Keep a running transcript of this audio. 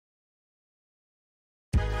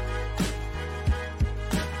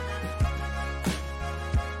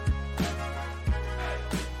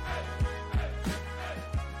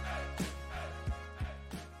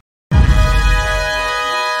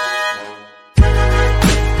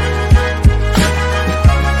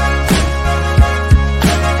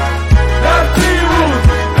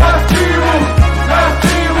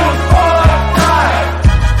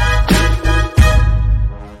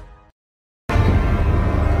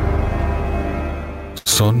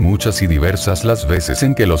Son muchas y diversas las veces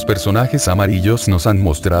en que los personajes amarillos nos han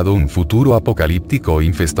mostrado un futuro apocalíptico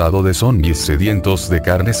infestado de zombies sedientos de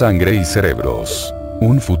carne, sangre y cerebros.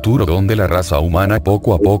 Un futuro donde la raza humana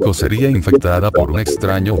poco a poco sería infectada por un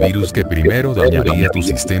extraño virus que primero dañaría tu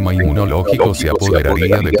sistema inmunológico, se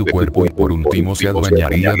apoderaría de tu cuerpo y por último se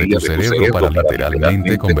adueñaría de tu cerebro para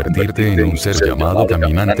literalmente convertirte en un ser llamado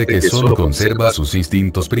caminante que solo conserva sus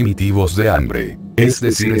instintos primitivos de hambre. Es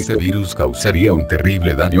decir, este virus causaría un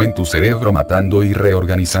terrible daño en tu cerebro, matando y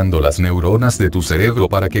reorganizando las neuronas de tu cerebro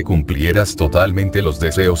para que cumplieras totalmente los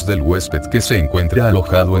deseos del huésped que se encuentra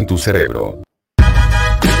alojado en tu cerebro.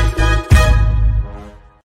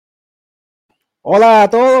 Hola a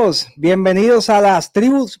todos, bienvenidos a las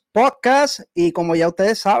Tribus Podcast y como ya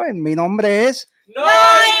ustedes saben, mi nombre es... ¡No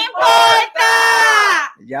importa!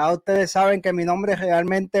 Ya ustedes saben que mi nombre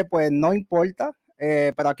realmente pues no importa,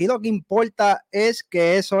 pero aquí lo que importa es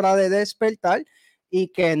que es hora de despertar y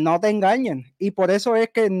que no te engañen. Y por eso es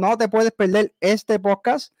que no te puedes perder este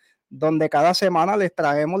podcast donde cada semana les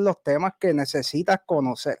traemos los temas que necesitas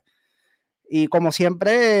conocer. Y como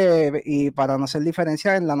siempre, y para no hacer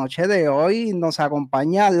diferencia, en la noche de hoy nos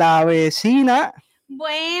acompaña la vecina.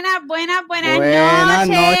 Buenas Buenas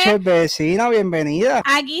noches, vecina, bienvenida.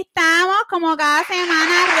 Aquí estamos como cada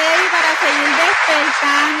semana ready para seguir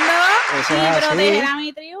despertando y proteger a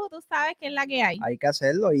mi tribu. Tú sabes que es la que hay. Hay que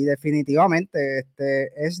hacerlo y definitivamente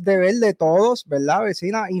es deber de todos, ¿verdad,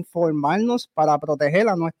 vecina? Informarnos para proteger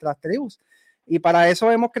a nuestras tribus. Y para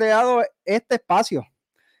eso hemos creado este espacio,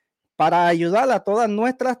 para ayudar a todas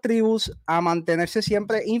nuestras tribus a mantenerse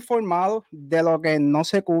siempre informados de lo que no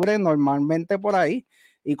se cubre normalmente por ahí.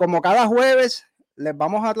 Y como cada jueves les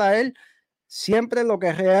vamos a traer siempre lo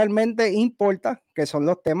que realmente importa, que son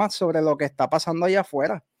los temas sobre lo que está pasando allá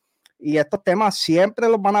afuera. Y estos temas siempre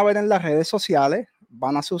los van a ver en las redes sociales,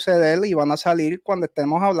 van a suceder y van a salir cuando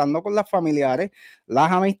estemos hablando con las familiares,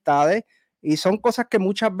 las amistades. Y son cosas que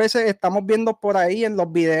muchas veces estamos viendo por ahí en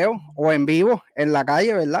los videos o en vivo, en la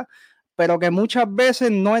calle, ¿verdad? Pero que muchas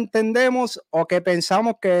veces no entendemos o que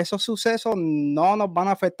pensamos que esos sucesos no nos van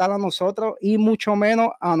a afectar a nosotros y mucho menos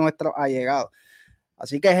a nuestros allegados.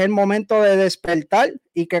 Así que es el momento de despertar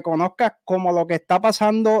y que conozcas cómo lo que está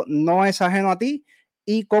pasando no es ajeno a ti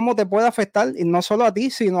y cómo te puede afectar, y no solo a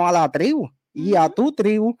ti, sino a la tribu y a tu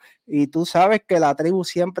tribu. Y tú sabes que la tribu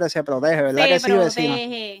siempre se protege, ¿verdad que sí,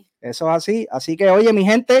 vecina? Eso es así. Así que, oye, mi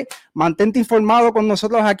gente, mantente informado con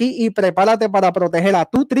nosotros aquí y prepárate para proteger a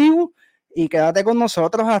tu tribu y quédate con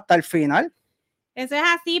nosotros hasta el final. Eso es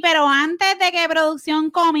así, pero antes de que producción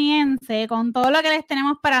comience con todo lo que les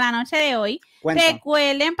tenemos para la noche de hoy,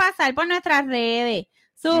 recuerden pasar por nuestras redes.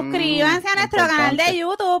 Suscríbanse a nuestro canal de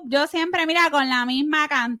YouTube. Yo siempre, mira, con la misma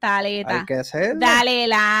cantaleta. Hay que hacerlo. Dale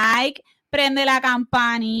like, prende la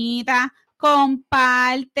campanita,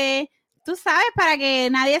 comparte. Tú sabes, para que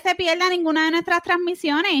nadie se pierda ninguna de nuestras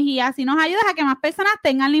transmisiones y así nos ayudas a que más personas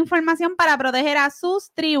tengan la información para proteger a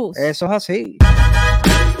sus tribus. Eso es así.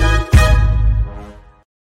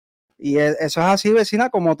 Y eso es así,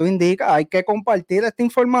 vecina, como tú indicas, hay que compartir esta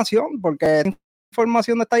información porque esta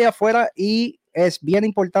información está allá afuera y es bien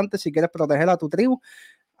importante si quieres proteger a tu tribu.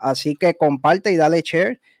 Así que comparte y dale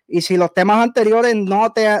share. Y si los temas anteriores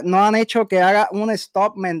no han hecho que haga un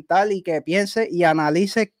stop mental y que piense y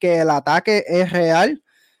analice que el ataque es real,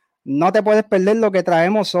 no te puedes perder lo que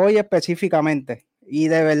traemos hoy específicamente. Y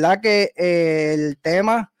de verdad que el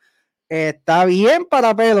tema está bien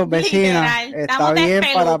para pelos, vecina. Literal, está bien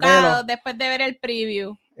para pelos. Después de ver el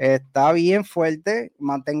preview. Está bien fuerte,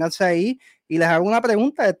 manténganse ahí. Y les hago una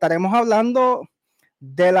pregunta, estaremos hablando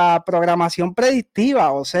de la programación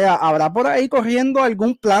predictiva, o sea, ¿habrá por ahí corriendo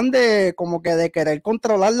algún plan de como que de querer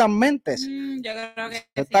controlar las mentes? Yo creo que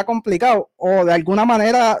está sí. Complicado, o de alguna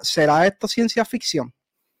manera será esto ciencia ficción.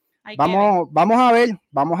 Vamos a ver,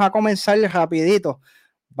 vamos a comenzar rapidito,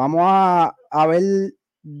 vamos a ver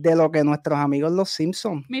de lo que nuestros amigos los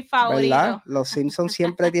Simpsons, mi favorito, ¿verdad? Los Simpsons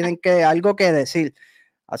siempre tienen algo que decir,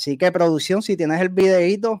 así que producción, si tienes el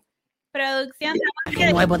videíto. Producción.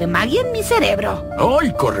 ¿Qué nuevo de magia en mi cerebro?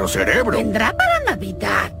 ¡Ay, correo cerebro! Vendrá para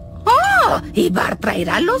Navidad. ¡Oh! Y Bart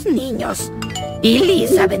traerá a los niños. Y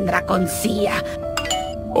Lisa vendrá con Cia.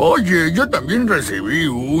 Oye, yo también recibí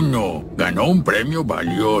uno. Ganó un premio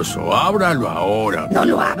valioso. Ábralo ahora. No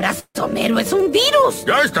lo abras, Homero es un virus.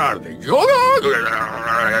 Ya es tarde. Yo...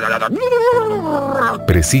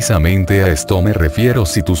 Precisamente a esto me refiero.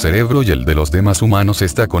 Si tu cerebro y el de los demás humanos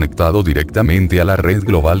está conectado directamente a la red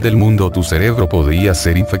global del mundo, tu cerebro podría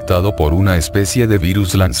ser infectado por una especie de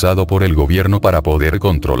virus lanzado por el gobierno para poder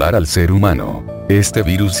controlar al ser humano. Este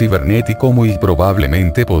virus cibernético muy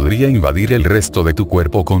probablemente podría invadir el resto de tu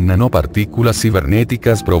cuerpo con nanopartículas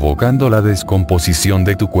cibernéticas, provocando la descomposición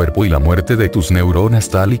de tu cuerpo y la muerte de tus neuronas,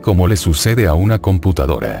 tal y como le sucede a una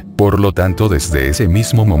computadora. Por lo tanto, desde ese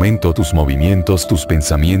mismo momento tus movimientos, tus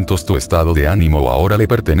pensamientos, tu estado de ánimo ahora le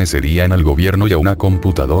pertenecerían al gobierno y a una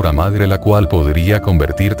computadora madre, la cual podría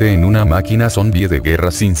convertirte en una máquina zombie de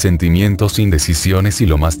guerra sin sentimientos, sin decisiones y,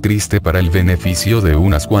 lo más triste, para el beneficio de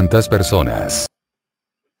unas cuantas personas.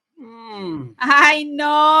 Ay,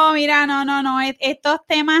 no, mira, no. Estos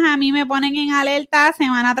temas a mí me ponen en alerta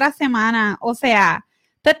semana tras semana. O sea,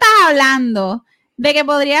 tú estás hablando de que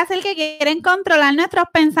podría ser que quieren controlar nuestros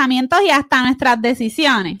pensamientos y hasta nuestras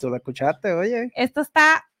decisiones. Tú lo escuchaste, oye. Esto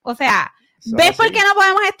está, o sea, ¿ves por qué no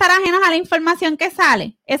podemos estar ajenos a la información que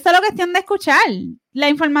sale? Es solo cuestión de escuchar. La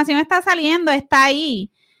información está saliendo, está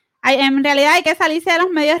ahí. En realidad hay que salirse de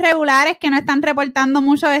los medios regulares que no están reportando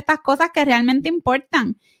mucho de estas cosas que realmente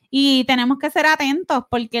importan. Y tenemos que ser atentos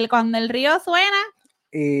porque cuando el río suena...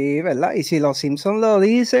 Y, ¿verdad? Y si los Simpsons lo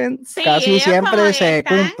dicen, sí, casi siempre se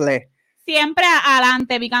cumple. Siempre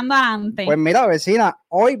adelante, picando adelante. Pues mira, vecina,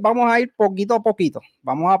 hoy vamos a ir poquito a poquito.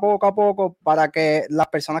 Vamos a poco para que las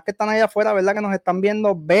personas que están allá afuera, ¿verdad? Que nos están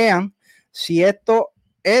viendo, vean si esto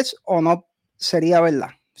es o no sería verdad.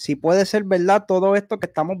 Si puede ser verdad todo esto que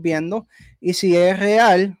estamos viendo y si es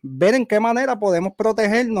real, ver en qué manera podemos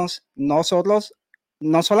protegernos nosotros,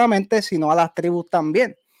 no solamente, sino a las tribus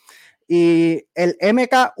también. Y el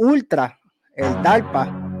MK Ultra, el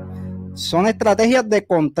DARPA, son estrategias de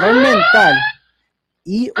control mental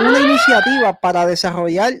y una iniciativa para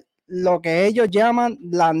desarrollar lo que ellos llaman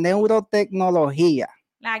la neurotecnología.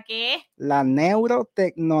 ¿La qué? La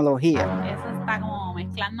neurotecnología. Eso está como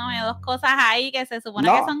mezclándome dos cosas ahí que se supone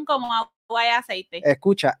que son como agua y aceite.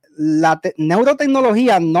 Escucha, la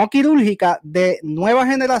neurotecnología no quirúrgica de nueva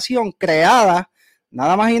generación creada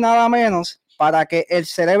nada más y nada menos para que el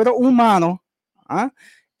cerebro humano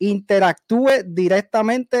interactúe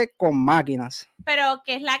directamente con máquinas. Pero,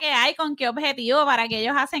 ¿qué es la que hay? ¿Con qué objetivo? ¿Para qué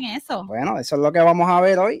ellos hacen eso? Bueno, eso es lo que vamos a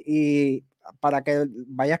ver hoy. Y para que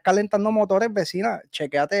vayas calentando motores, vecina,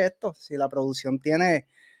 chequéate esto. Si la producción tiene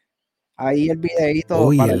ahí el videíto.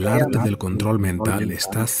 Hoy el arte del control mental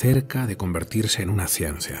está cerca de convertirse en una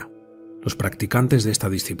ciencia. Los practicantes de esta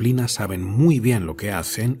disciplina saben muy bien lo que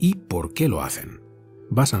hacen y por qué lo hacen.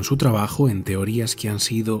 Basan su trabajo en teorías que han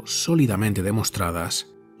sido sólidamente demostradas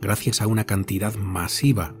gracias a una cantidad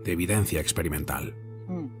masiva de evidencia experimental.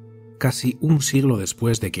 Casi un siglo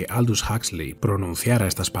después de que Aldous Huxley pronunciara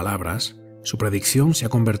estas palabras, su predicción se ha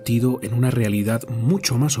convertido en una realidad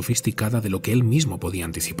mucho más sofisticada de lo que él mismo podía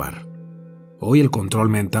anticipar. Hoy el control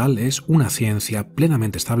mental es una ciencia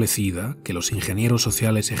plenamente establecida que los ingenieros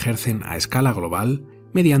sociales ejercen a escala global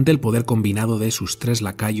mediante el poder combinado de sus tres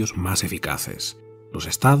lacayos más eficaces: los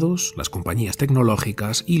estados, las compañías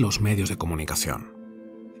tecnológicas y los medios de comunicación.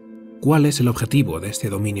 ¿Cuál es el objetivo de este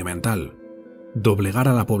dominio mental? Doblegar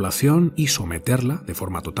a la población y someterla de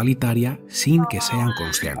forma totalitaria sin que sean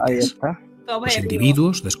conscientes. Ahí está. Los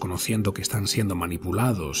individuos, desconociendo que están siendo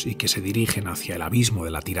manipulados y que se dirigen hacia el abismo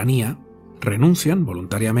de la tiranía, renuncian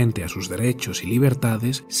voluntariamente a sus derechos y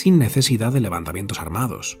libertades sin necesidad de levantamientos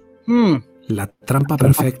armados. La trampa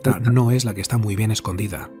perfecta no es la que está muy bien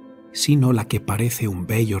escondida, sino la que parece un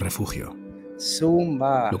bello refugio.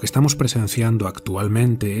 Zumba. Lo que estamos presenciando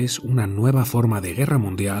actualmente es una nueva forma de guerra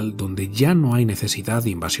mundial donde ya no hay necesidad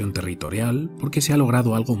de invasión territorial porque se ha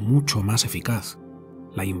logrado algo mucho más eficaz: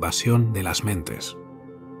 la invasión de las mentes.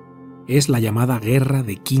 Es la llamada guerra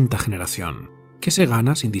de quinta generación, que se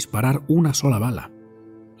gana sin disparar una sola bala.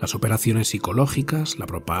 Las operaciones psicológicas, la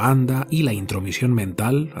propaganda y la intromisión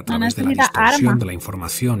mental a través de la distorsión de la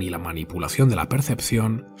información y la manipulación de la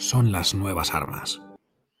percepción son las nuevas armas.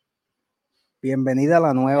 Bienvenida a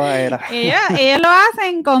la nueva era. Ellos lo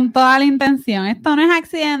hacen con toda la intención. Esto no es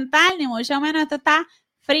accidental, ni mucho menos. Esto está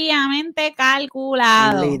fríamente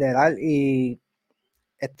calculado. Literal. Y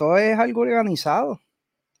esto es algo organizado.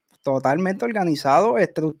 Totalmente organizado,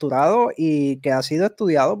 estructurado y que ha sido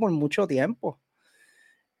estudiado por mucho tiempo.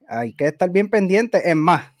 Hay que estar bien pendiente. Es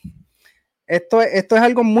más, esto es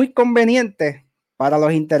algo muy conveniente para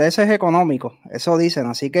los intereses económicos, eso dicen.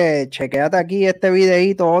 Así que chequéate aquí este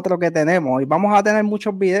videíto, otro que tenemos. Hoy vamos a tener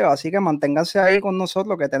muchos videos, así que manténganse ahí con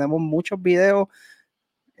nosotros, que tenemos muchos videos,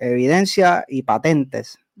 evidencia y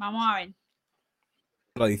patentes. Vamos a ver.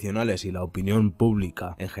 tradicionales y la opinión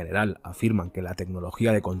pública en general afirman que la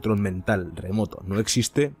tecnología de control mental remoto no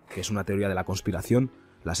existe, que es una teoría de la conspiración,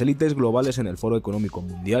 las élites globales en el Foro Económico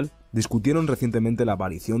Mundial discutieron recientemente la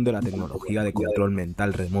aparición de la tecnología de control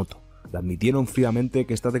mental remoto. Admitieron fríamente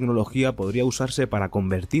que esta tecnología podría usarse para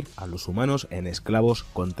convertir a los humanos en esclavos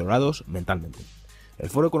controlados mentalmente. El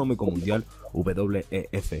Foro Económico Mundial,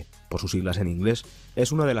 WEF, por sus siglas en inglés,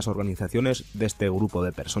 es una de las organizaciones de este grupo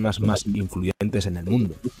de personas más influyentes en el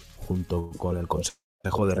mundo, junto con el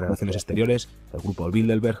Consejo de Relaciones Exteriores, el Grupo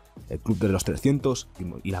Bilderberg, el Club de los 300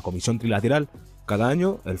 y la Comisión Trilateral. Cada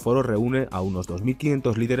año, el foro reúne a unos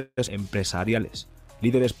 2.500 líderes empresariales,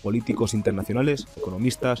 líderes políticos internacionales,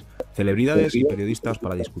 economistas, celebridades y periodistas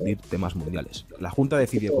para discutir temas mundiales. La Junta de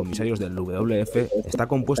Fideicomisarios del WEF está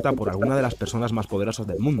compuesta por algunas de las personas más poderosas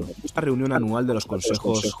del mundo. Esta reunión anual de los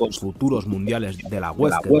consejos futuros mundiales de la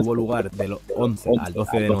UEF, que tuvo lugar del 11 al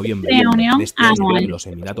 12 de noviembre de este año en los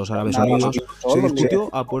Emiratos Árabes Unidos, se discutió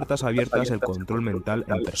a puertas abiertas el control mental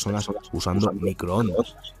en personas usando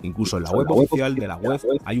microondas. Incluso en la web oficial de la UEF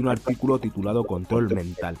hay un artículo titulado Control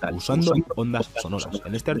mental, usando ondas sonoras.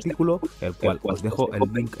 En este artículo, el cual os dejo el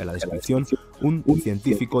link en la descripción, un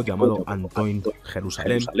científico llamado Antoine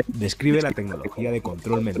Jerusalem describe la tecnología de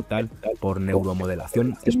control mental por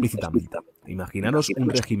neuromodelación explícitamente. Imaginaros un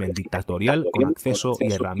régimen dictatorial con acceso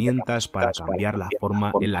y herramientas para cambiar la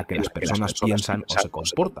forma en la que las personas piensan o se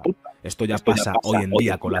comportan. Esto ya pasa hoy en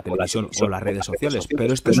día con la televisión o las redes sociales,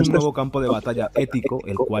 pero este es un nuevo campo de batalla ético,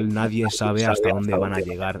 el cual nadie sabe hasta dónde van a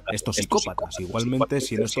llegar estos psicópatas. Igualmente,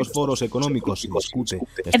 si en estos foros económicos se discute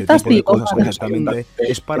este tipo de cosas abiertamente,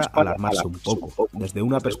 es para alarmarse un poco. Desde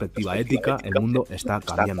una perspectiva ética, el mundo está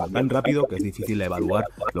cambiando tan rápido que es difícil evaluar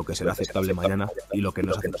lo que será aceptable mañana y lo que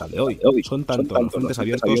no es aceptable hoy. Son tanto los frentes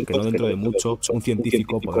abiertos que no dentro de mucho un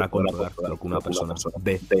científico podrá controlar lo que una persona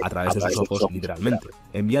ve a través de sus ojos literalmente,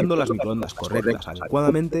 enviando las microondas correctas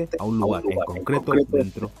adecuadamente a un lugar en concreto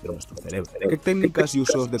dentro de nuestro cerebro. ¿Qué técnicas y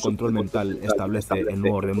usos de control mental establece el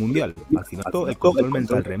nuevo orden mundial? Al final, el control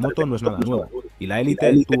mental remoto no es nada nuevo y la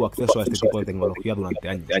élite tuvo acceso a este tipo de tecnología durante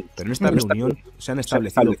años. Pero en esta reunión se han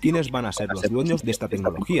establecido quiénes van a ser los dueños de esta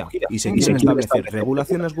tecnología y se quieren establecer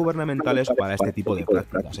regulaciones gubernamentales para este tipo de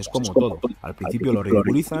prácticas. Es como todo. Al principio lo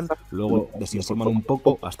ridiculizan, luego desinforman un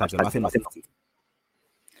poco hasta que lo hacen así.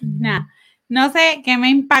 No sé qué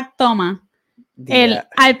me impactó más.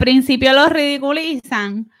 Al principio lo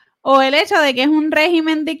ridiculizan o el hecho de que es un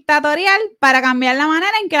régimen dictatorial para cambiar la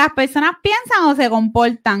manera en que las personas piensan o se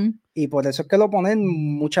comportan. Y por eso es que lo ponen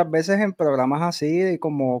muchas veces en programas así,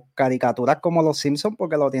 como caricaturas como Los Simpsons,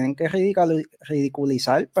 porque lo tienen que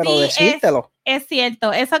ridiculizar, pero sí, decírtelo. Es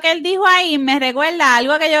cierto. Eso que él dijo ahí me recuerda a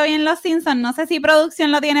algo que yo vi en Los Simpsons. No sé si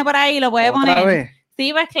producción lo tiene por ahí, lo puede poner. ¿Otra vez?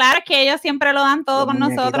 Sí, pues claro, es que ellos siempre lo dan todo con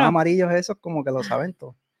nosotros. Los amarillos esos como que lo saben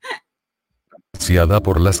todo. Financiada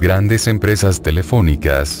por las grandes empresas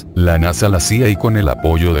telefónicas, la NASA, la CIA y con el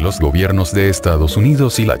apoyo de los gobiernos de Estados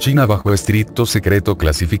Unidos y la China bajo estricto secreto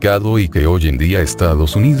clasificado, y que hoy en día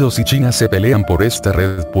Estados Unidos y China se pelean por esta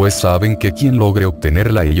red, pues saben que quien logre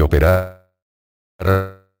obtenerla y operar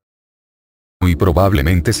muy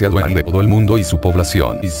probablemente sea dueño de todo el mundo y su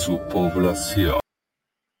población.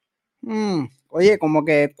 Oye, como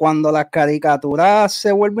que cuando las caricaturas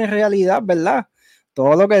se vuelven realidad, ¿verdad?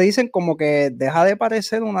 Todo lo que dicen como que deja de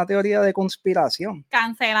parecer una teoría de conspiración.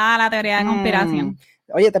 Cancelada la teoría de conspiración.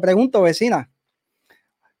 Oye, te pregunto, vecina,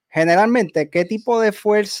 generalmente, ¿qué tipo de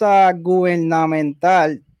fuerza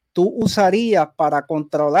gubernamental tú usarías para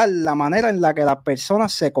controlar la manera en la que las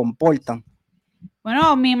personas se comportan?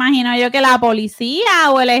 Bueno, me imagino yo que la policía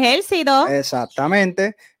o el ejército.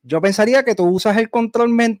 Exactamente. Yo pensaría que tú usas el control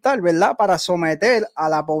mental, ¿verdad? Para someter a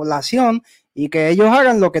la población y que ellos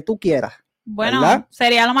hagan lo que tú quieras. Bueno, ¿verdad?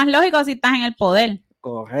 Sería lo más lógico si estás en el poder.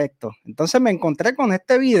 Correcto. Entonces me encontré con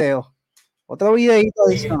este video. Otro videito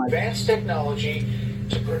adicional. Advanced technology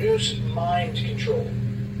to produce mind control.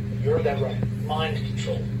 You heard that right. Mind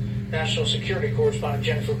control. National Security Correspondent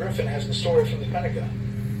Jennifer Griffin has the story from the Pentagon.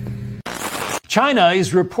 China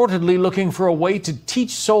is reportedly looking for a way to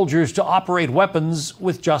teach soldiers to operate weapons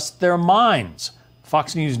with just their minds.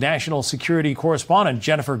 Fox News national security correspondent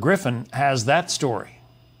Jennifer Griffin has that story.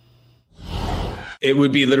 It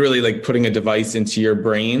would be literally like putting a device into your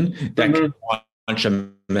brain that can launch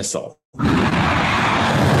a missile.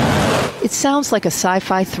 It sounds like a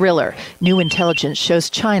sci-fi thriller. New intelligence shows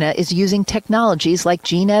China is using technologies like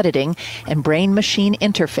gene editing and brain-machine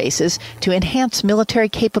interfaces to enhance military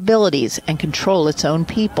capabilities and control its own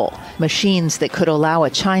people. Machines that could allow a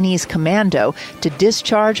Chinese commando to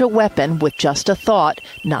discharge a weapon with just a thought,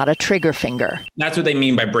 not a trigger finger. That's what they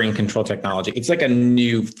mean by brain control technology. It's like a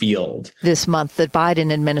new field. This month, the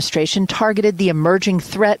Biden administration targeted the emerging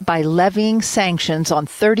threat by levying sanctions on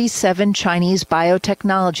 37 Chinese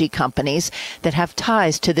biotechnology companies that have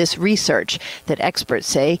ties to this research that experts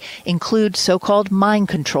say include so-called mind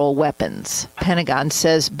control weapons. Pentagon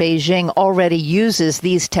says Beijing already uses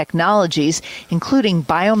these technologies, including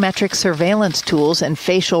biometric surveillance tools and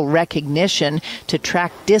facial recognition, to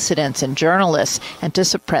track dissidents and journalists and to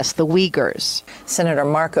suppress the Uyghurs. Senator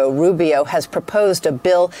Marco Rubio has proposed a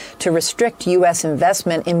bill to restrict U.S.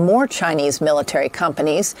 investment in more Chinese military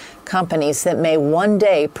companies that may one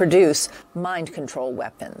day produce mind control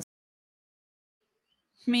weapons.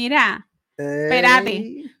 Mira,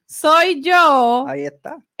 espérate, soy yo. Ahí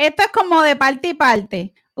está. Esto es como de parte y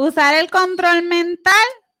parte. Usar el control mental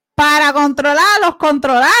para controlar a los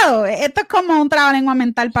controlados. Esto es como un trabalengua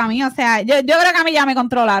mental para mí. O sea, yo creo que a mí ya me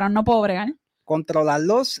controlaron, no puedo bregar.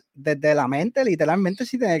 Controlarlos desde la mente, literalmente,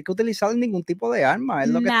 sin tener que utilizar ningún tipo de arma, es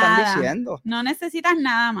lo que Nada. están diciendo. No necesitas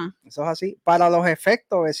nada más. Eso es así. Para los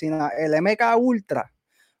efectos, vecina, el MK Ultra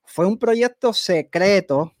fue un proyecto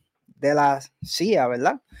secreto de la CIA,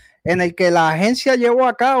 ¿verdad? En el que la agencia llevó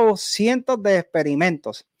a cabo cientos de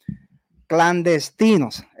experimentos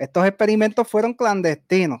clandestinos. Estos experimentos fueron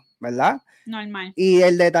clandestinos, ¿verdad? Normal. Y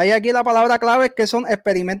el detalle aquí, la palabra clave es que son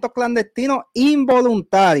experimentos clandestinos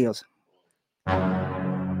involuntarios.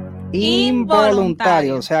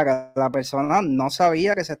 Involuntario, o sea que la persona no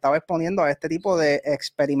sabía que se estaba exponiendo a este tipo de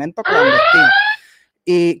experimentos clandestinos.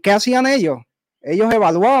 ¿Y qué hacían ellos? Ellos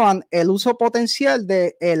evaluaban el uso potencial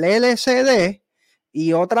del LSD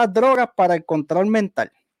y otras drogas para el control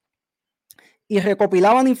mental y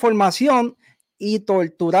recopilaban información y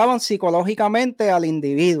torturaban psicológicamente al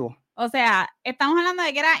individuo. O sea, estamos hablando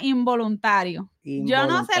de que era involuntario. Yo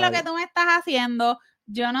no sé lo que tú me estás haciendo.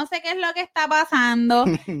 Yo no sé qué es lo que está pasando.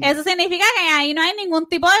 Eso significa que ahí no hay ningún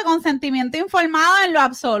tipo de consentimiento informado en lo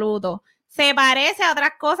absoluto. Se parece a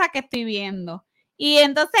otras cosas que estoy viendo. Y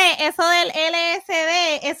entonces eso del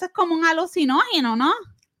LSD, eso es como un alucinógeno, ¿no?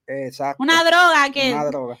 Exacto. Una droga que... Una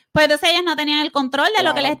droga. Pues entonces ellos no tenían el control de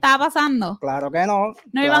lo que les estaba pasando. Claro que no.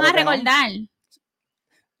 No iban a recordar. No.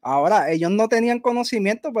 Ahora, ellos no tenían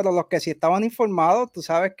conocimiento, pero los que sí estaban informados, tú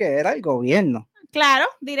sabes que era el gobierno. Claro,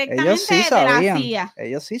 directamente ellos sí de sabían, la CIA.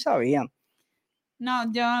 Ellos sí sabían.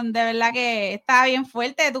 No, yo de verdad que está bien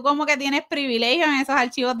fuerte. Tú como que tienes privilegio en esos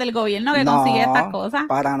archivos del gobierno que consigues estas cosas.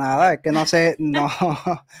 Para nada, es que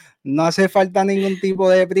no hace falta ningún tipo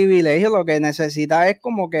de privilegio. Lo que necesitas es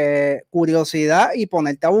como que curiosidad y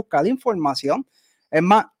ponerte a buscar información. Es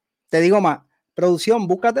más, te digo más, producción,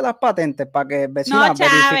 búscate las patentes para que, vecina,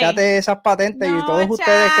 verifícate esas patentes y todos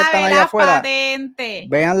ustedes que están allá afuera,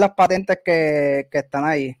 vean las patentes que están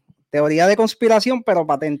ahí. Teoría de conspiración, pero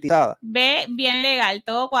patentizada. Ve, bien legal,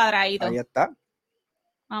 todo cuadradito. Ahí está.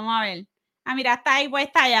 Vamos a ver. Ah, mira, está ahí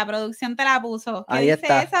puesta ya, producción te la puso. ¿Qué ahí dice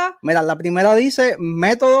está. Eso? Mira, la primera dice,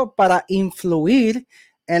 método para influir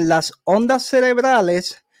en las ondas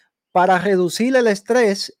cerebrales para reducir el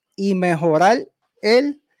estrés y mejorar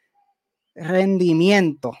el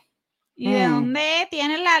rendimiento. ¿Y de dónde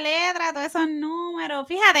tienen la letra, todos esos números?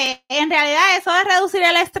 Fíjate, en realidad eso de reducir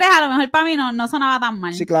el estrés a lo mejor para mí no sonaba tan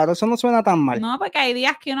mal. Sí, claro, eso no suena tan mal. No, porque hay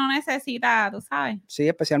días que uno necesita, tú sabes. Sí,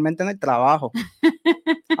 especialmente en el trabajo.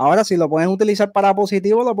 Ahora, si lo pueden utilizar para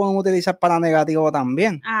positivo, lo pueden utilizar para negativo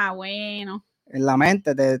también. Ah, bueno. En la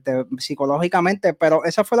mente, psicológicamente, pero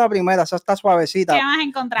esa fue la primera, esa está suavecita. ¿Qué más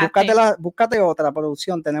encontraste? Búscate otra,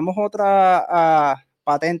 producción, tenemos otra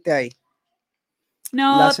patente ahí.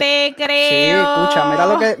 No te creo. Sí,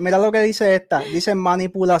 escucha, mira lo que dice esta. Dice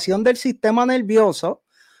manipulación del sistema nervioso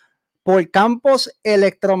por campos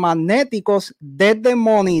electromagnéticos desde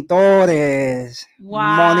monitores. Wow.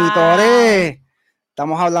 Monitores.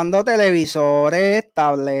 Estamos hablando de televisores,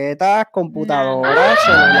 tabletas, computadoras,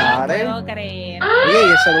 celulares. No puedo creer. Oye, y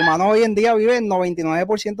el ser humano hoy en día vive el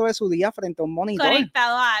 99% de su día frente a un monitor.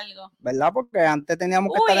 Conectado a algo. ¿Verdad? Porque antes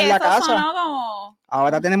teníamos que estar en la casa. Sonó como...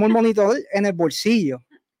 Ahora tenemos el monitor en el bolsillo.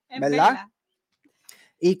 ¿Verdad?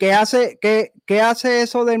 ¿Y qué hace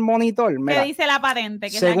eso del monitor? Mira, ¿qué dice la patente?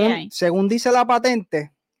 Según dice la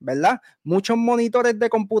patente, ¿verdad? Muchos monitores de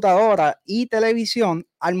computadora y televisión,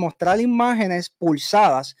 al mostrar imágenes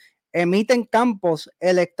pulsadas, emiten campos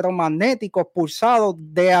electromagnéticos pulsados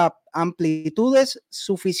de amplitudes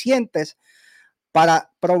suficientes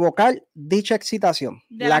para provocar dicha excitación,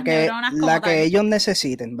 la que ellos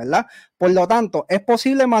necesiten, ¿verdad? Por lo tanto, es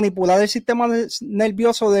posible manipular el sistema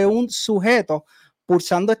nervioso de un sujeto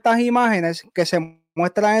pulsando estas imágenes que se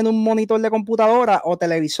muestran en un monitor de computadora o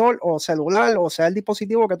televisor o celular, o sea, el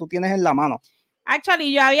dispositivo que tú tienes en la mano.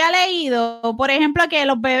 Actually, yo había leído, por ejemplo, que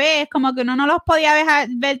los bebés, como que uno no los podía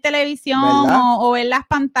ver televisión o ver las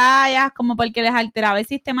pantallas, como porque les alteraba el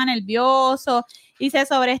sistema nervioso y se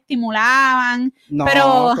sobreestimulaban.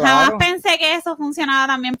 Pero jamás pensé que eso funcionaba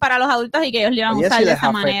también para los adultos y que ellos lo iban a usar de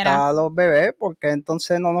esa manera. Afecta a los bebés, porque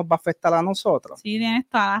entonces no nos va a afectar a nosotros. Sí, tienes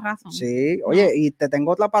toda la razón. Sí, oye, y te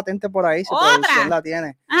tengo otra patente por ahí, si producción la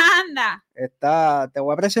tiene. Anda. Te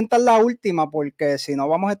voy a presentar la última, porque si no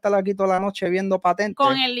vamos a estar aquí toda la noche viendo patentes.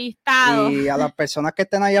 Con el listado. Y a las personas que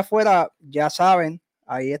estén allá afuera, ya saben,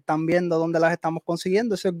 ahí están viendo dónde las estamos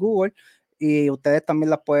consiguiendo, eso es Google, y ustedes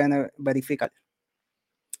también las pueden verificar.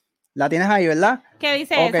 La tienes ahí, ¿verdad? ¿Qué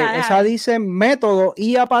dice esa? Esa dice método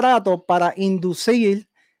y aparato para inducir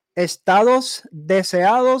estados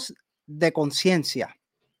deseados de conciencia.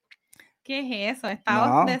 ¿Qué es eso?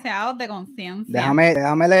 Estados deseados de conciencia.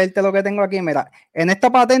 Déjame leerte lo que tengo aquí. Mira, en esta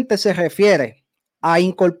patente se refiere a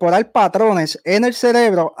incorporar patrones en el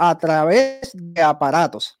cerebro a través de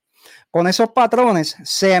aparatos. Con esos patrones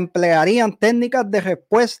se emplearían técnicas de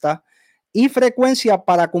respuesta y frecuencia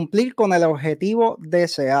para cumplir con el objetivo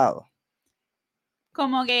deseado.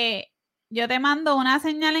 Como que yo te mando una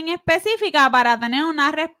señal en específica para tener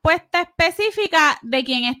una respuesta específica de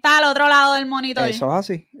quien está al otro lado del monitor. Eso es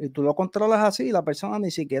así. Y tú lo controlas así y la persona ni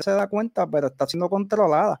siquiera se da cuenta, pero está siendo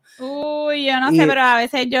controlada. Uy, yo no sé, pero a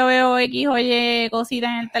veces yo veo X o Y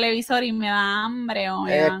cositas en el televisor y me da hambre.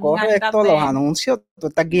 Correcto, los anuncios. Tú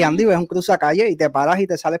estás guiando y ves un cruzacalle y te paras y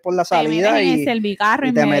te sales por la salida y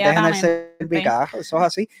te metes en el servicarro. Eso es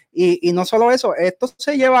así. Y no solo eso, esto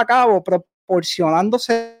se lleva a cabo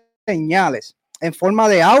proporcionándose señales en forma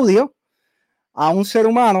de audio a un ser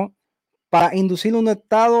humano para inducir un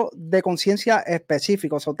estado de conciencia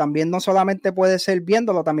específico. O también no solamente puede ser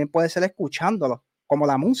viéndolo, también puede ser escuchándolo, como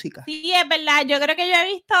la música. Sí, es verdad. Yo creo que yo he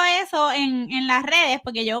visto eso en las redes,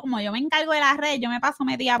 porque como yo me encargo de las redes, yo me paso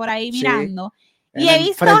metida por ahí mirando. Y he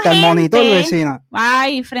visto frente al monitor, vecina.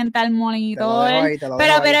 Ay, frente al monitor.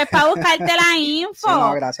 Pero es para buscarte la info. Sí,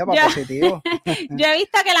 no, gracias, para positivo. Yo he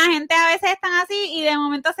visto que la gente a veces están así y de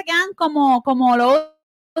momento se quedan como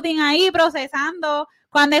loading ahí, procesando.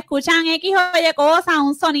 Cuando escuchan X o Y cosas,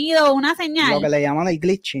 un sonido, una señal. Lo que le llaman el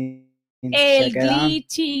glitching.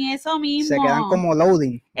 Glitching, eso mismo. Se quedan como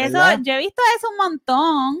loading, ¿verdad? Eso, yo he visto eso un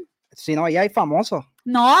montón. Si no, ya hay famosos.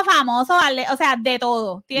 No, famosos, o sea, de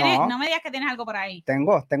todo. No me digas que tienes algo por ahí.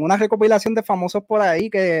 Tengo una recopilación de famosos por ahí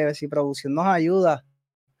que si producción nos ayuda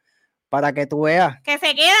para que tú veas. Que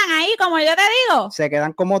se quedan ahí, como yo te digo. Se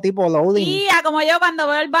quedan como tipo loading. Sí, como yo cuando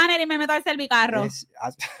veo el banner y me meto al servicarro.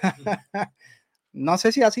 No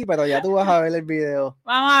sé si así, pero ya tú vas a ver el video.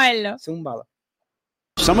 Vamos a verlo. Zúmbalo.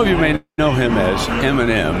 Some of you may know him as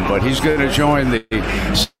Eminem, but he's going to join the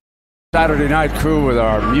Saturday night crew with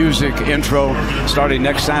our music intro starting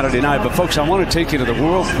next Saturday night. But folks, I want to take you to the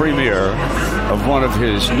world premiere of one of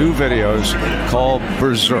his new videos called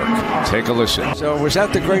Berserk. Take a listen. So was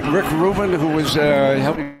that the great Rick Rubin who was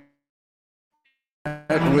helping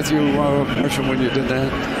with you, Marshall, when you did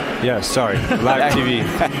that? Yeah, sorry. Live TV.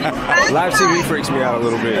 Live TV freaks me out a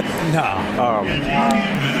little bit. No.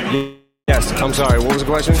 Yes, I'm sorry. What was the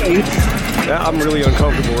question? Yeah, I'm really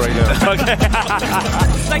uncomfortable right now. Okay.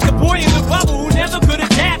 Like a boy in the bubble who never could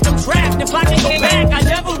adapt. I'm trapped. If I can go back, I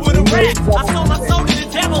never would have rapped. I sold my soul to the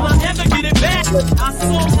devil. I'll never get it back. I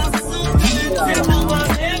sold my soul to the devil. I'll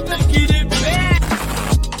never get it back.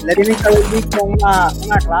 Le tienen que haber visto una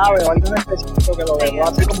clave o algo en específico que lo dejó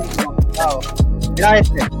así como conectado. Mira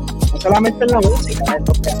no solamente en la música, en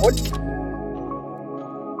los deportes.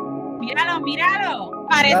 Míralo.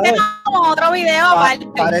 Parece como otro video aparte.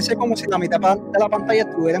 Parece como si la mitad de la pantalla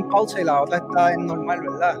estuviera en pausa y la otra está en normal,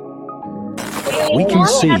 ¿verdad? We can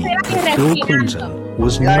see that Bill Clinton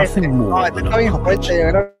was nothing more than a puppet to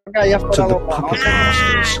the puppet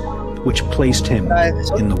masters, which placed him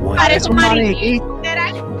in the White House.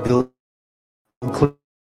 Bill Clinton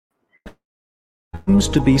seems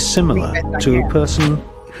to be similar to a person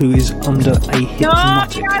who is under a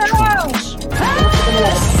hypnotic trance.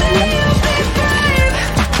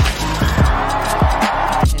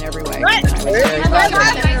 In every way.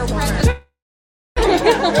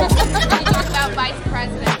 About vice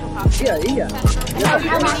presidential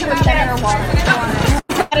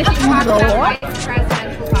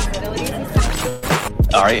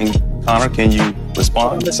All right, and Connor, can you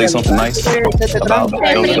respond? Say something nice about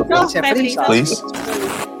Bill, please.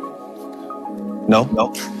 No.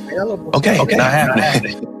 Okay, not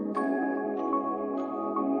happening.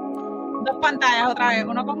 Dos pantallas otra vez,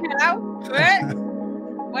 uno congelado.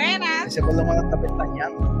 Buenas. Ese por lo menos está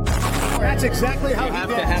pestañeando. That's exactly how you have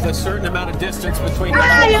to have a certain amount of distance between.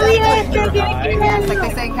 It's like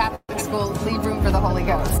they say in Catholic school, leave room for the Holy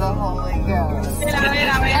Ghost. The Holy Ghost.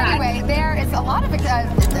 Anyway, there is a lot of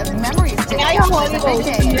memories today.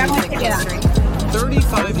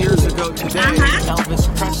 35 years ago today, Elvis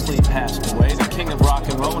Presley passed away. The king of rock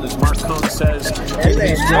and roll, and as Mark Cohn says,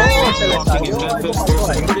 walking in Memphis, there's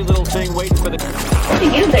a pretty little thing waiting for the. What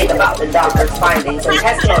do you think about the doctor's findings and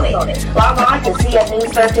testimony? Log on to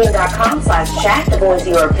cfnews13.com/chat to voice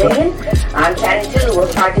your opinion. I'm chatting too.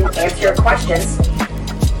 We'll try to answer your questions.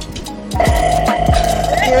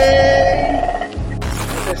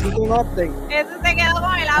 Necesito un update. Eso se quedó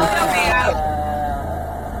con el audio pegado.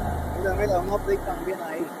 Mira, un update también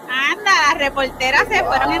ahí. Anda, las reporteras se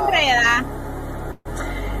fueron enredadas.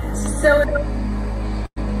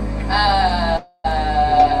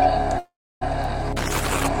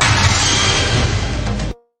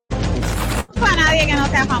 No a nadie que no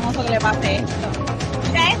sea famoso que le pase esto.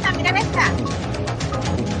 Mira esta.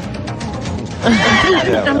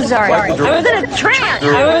 I'm sorry. I was in a trance.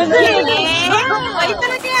 ¿Oíste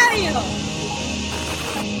lo que dijo?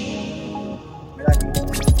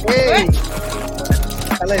 ¡Ey!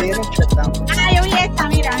 Esta le dieron shutdown. Yo vi esta,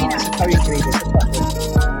 mira. Está bien creíble.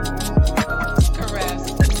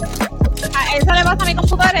 Eso le pasa a mi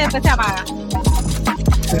computadora y después se apaga.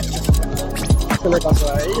 ¿Qué le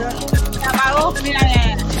pasó a ella? Se apagó, mira.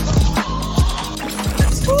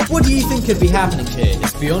 What do you think could be happening here?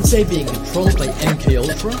 Is Beyonce being controlled by MK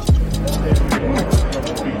Ultra?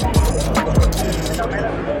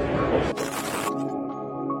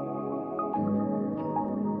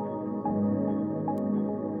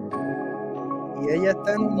 Y ella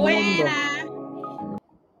está en un mundo.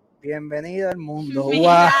 Bienvenida al mundo.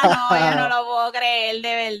 Mira, no, yo no lo puedo creer,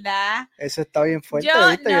 de verdad. Eso está bien fuerte,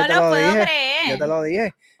 ¿viste? No Yo te lo lo puedo dije. creer. Yo te lo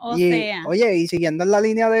dije. Sea. Oye, y siguiendo en la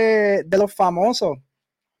línea de los famosos,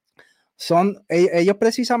 ellos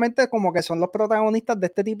precisamente como que son los protagonistas de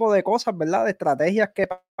este tipo de cosas, ¿verdad? De estrategias que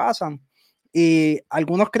pasan. Y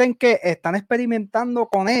algunos creen que están experimentando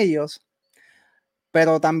con ellos,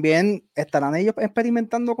 pero también estarán ellos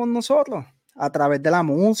experimentando con nosotros a través de la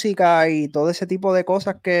música y todo ese tipo de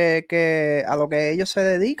cosas que a lo que ellos se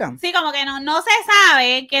dedican. Sí, como que no se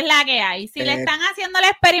sabe qué es la que hay. Si le están haciendo el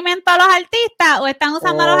experimento a los artistas o están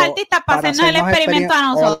usando a los artistas para hacernos el experimento a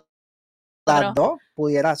nosotros. Las dos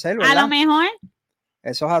pudiera ser, ¿verdad? A lo mejor.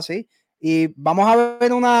 Eso es así. Y vamos a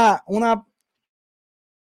ver una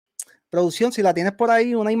producción, si la tienes por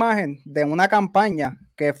ahí, una imagen de una campaña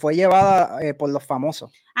que fue llevada por los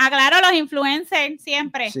famosos. Ah, claro, los influencers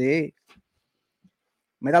siempre. Sí.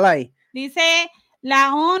 Mírala ahí. Dice,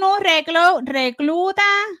 la ONU recluta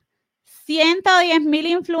 110,000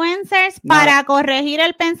 influencers para corregir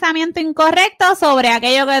el pensamiento incorrecto sobre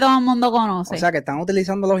aquello que todo el mundo conoce. O sea, que están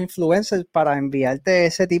utilizando los influencers para enviarte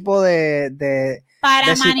ese tipo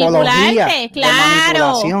para manipularte,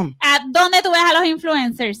 claro. ¿A dónde tú ves a los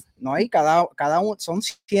influencers? No, hay cada uno, son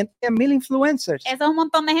 110,000 influencers. Eso es un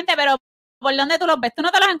montón de gente, pero ¿por dónde tú los ves? Tú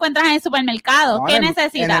no te los encuentras en el supermercado. No, ¿qué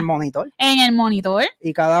necesitas? En el monitor. En el monitor.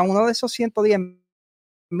 Y cada uno de esos 110,000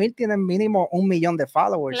 tienen mínimo 1 millón de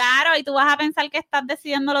followers. Claro, y tú vas a pensar que estás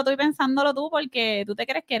decidiéndolo tú y pensándolo tú porque tú te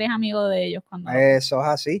crees que eres amigo de ellos. Eso es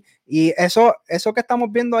así. Y eso que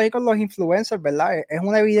estamos viendo ahí con los influencers, ¿verdad? Es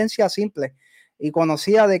una evidencia simple y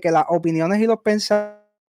conocida de que las opiniones y los pensamientos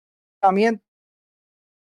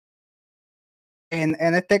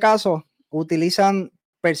en este caso utilizan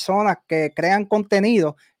personas que crean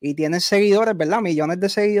contenido y tienen seguidores, ¿verdad? Millones de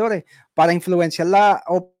seguidores para influenciar la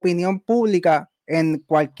opinión pública en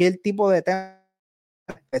cualquier tipo de tema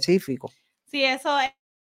específico. Sí, eso es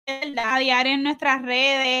verdad. A diario en nuestras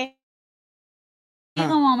redes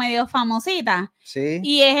como medio famosita. Sí.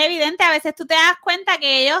 Y es evidente, a veces tú te das cuenta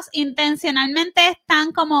que ellos intencionalmente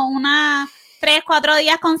están como 3-4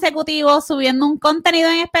 días consecutivos subiendo un contenido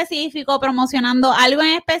en específico, promocionando algo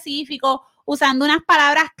en específico, usando unas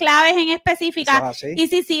palabras claves en específicas. Y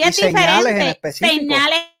si sigues diferente,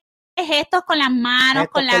 señales, gestos con las manos,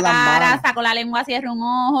 con la cara, saco la lengua, cierro un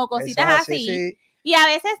ojo, cositas así. Sí. Y a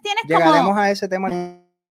veces tienes llegaremos a ese tema.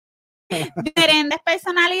 Diferentes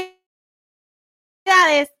personalidades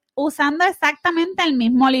usando exactamente el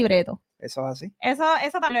mismo libreto. Eso es así. Eso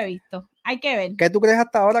también lo he visto. Hay que ver. ¿Qué tú crees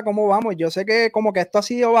hasta ahora? ¿Cómo vamos? Yo sé que como que esto ha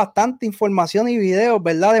sido bastante información y videos,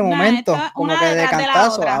 ¿verdad? De momento, como que de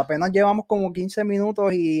cantazo. Apenas llevamos como 15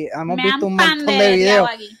 minutos y hemos visto un montón de videos,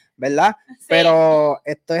 ¿verdad? Sí. Pero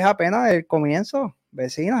esto es apenas el comienzo,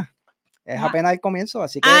 vecina. Es apenas el comienzo,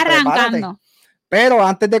 así que arrancando. prepárate. Pero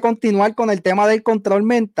antes de continuar con el tema del control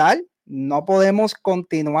mental, no podemos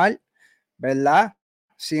continuar, ¿verdad?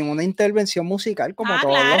 Sin una intervención musical como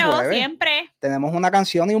todos los jueves. Siempre. Tenemos una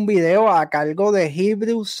canción y un video a cargo de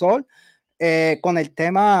Hebrew Soul con el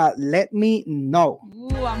tema Let Me Know.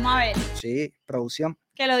 Vamos a ver. Sí, producción.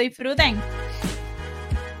 Que lo disfruten.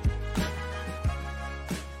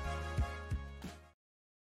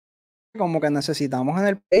 Como que necesitamos en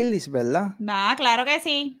el playlist, ¿verdad? Claro que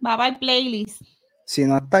sí. Va para el playlist. Si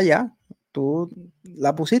no está ya, tú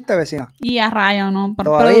la pusiste, vecina. Y a rayo, ¿no? Por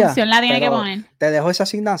Todavía, producción la tiene que poner. Te dejo esa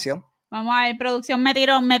asignación. Vamos a ver, producción me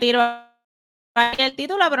tiró el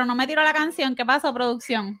título, pero no me tiró la canción. ¿Qué pasó,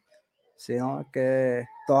 producción? Sí, no, es que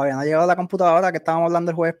todavía no ha llegado la computadora que estábamos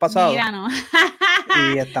hablando el jueves pasado. Mira, no.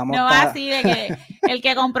 Y estamos no va así de que el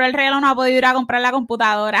que compró el reloj no ha podido ir a comprar la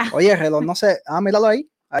computadora. Oye, el reloj no sé. Míralo ahí.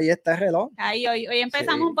 Ahí está el reloj. Ahí, hoy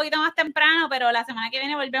empezamos un poquito más temprano, pero la semana que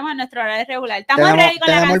viene volvemos a nuestro horario regular. Estamos ready con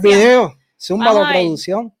la canción. Tenemos el video. Zúmbalo,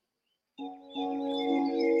 producción.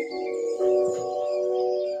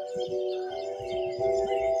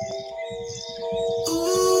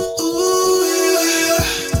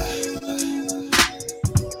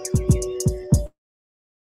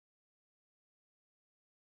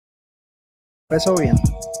 Eso bien.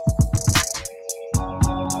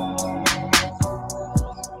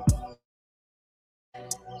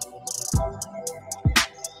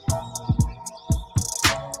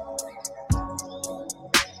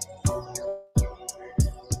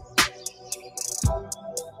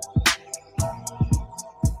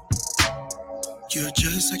 You're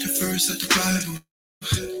just like a verse of the Bible.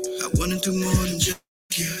 I wanna do more than just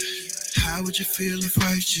you. How would you feel if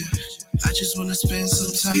I was you? I just wanna spend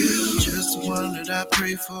some time with you. Just the one that I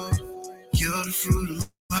pray for. You're the fruit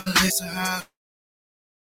of my lips.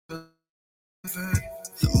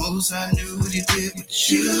 The most I knew what you did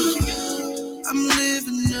with you. I'm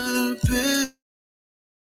living up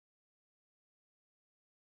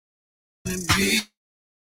and be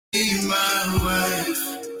my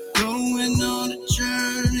wife. Going on a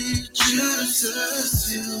journey just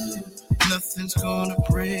us two. Nothing's gonna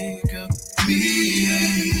break up me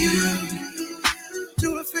and you.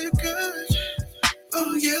 Do I feel good?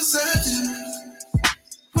 Oh yes I do.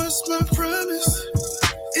 What's my promise?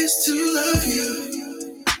 It's to love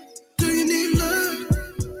you. Do you need love?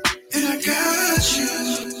 And I got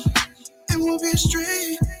you. And we'll be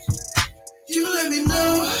straight. You let me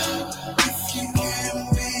know if you can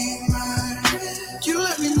be mine. You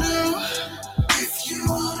let me know if you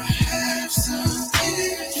wanna have some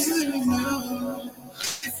kids. You let me know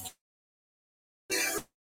if you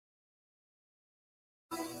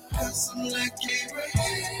 'cause I'm like you right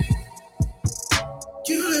here.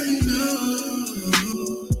 You let me know.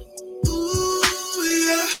 Ooh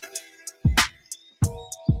yeah.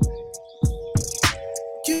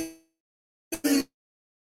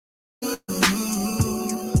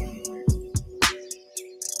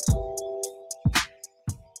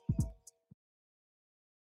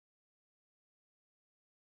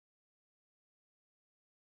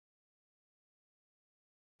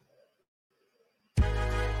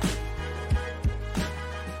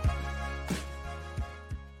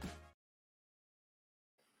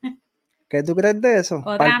 ¿Qué tú crees de eso?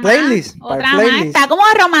 Para el playlist. Otra más. Está como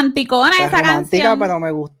romanticona esa canción. Pero me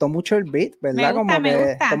gustó mucho el beat, ¿verdad? Me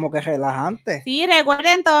gusta. Como que relajante. Sí,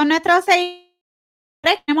 recuerden todos nuestros seguidores.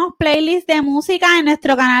 Tenemos playlist de música en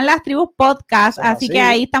nuestro canal Las Tribus Podcast. Así que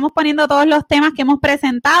ahí estamos poniendo todos los temas que hemos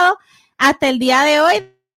presentado hasta el día de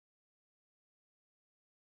hoy.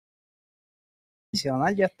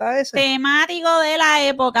 Ya está ese. Temático de la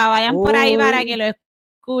época. Vayan por ahí para que lo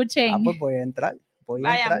escuchen. Pues voy a entrar.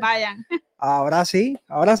 Vayan. Ahora sí.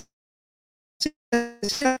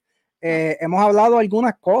 Hemos hablado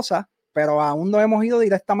algunas cosas, pero aún no hemos ido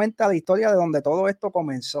directamente a la historia de donde todo esto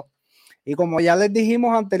comenzó. Y como ya les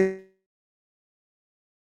dijimos anteriormente,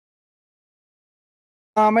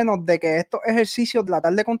 nada menos de que estos ejercicios de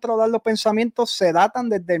tratar de controlar los pensamientos se datan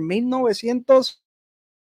desde el 1900.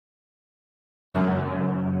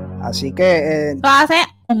 Así que hace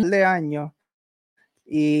de años.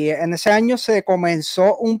 Y en ese año se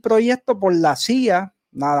comenzó un proyecto por la CIA,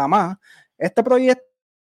 nada más. Este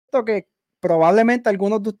proyecto que probablemente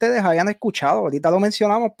algunos de ustedes hayan escuchado, ahorita lo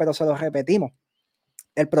mencionamos, pero se lo repetimos.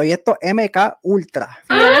 El proyecto MK Ultra. Sí,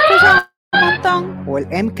 yo lo he escuchado un montón. O el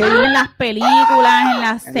MK en las películas, en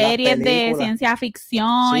las series de ciencia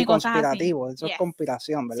ficción y cosas así. Eso es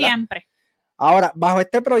conspiración, ¿verdad? Siempre. Ahora, bajo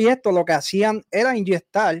este proyecto lo que hacían era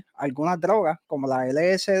inyectar algunas drogas como la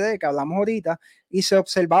LSD que hablamos ahorita y se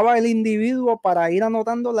observaba el individuo para ir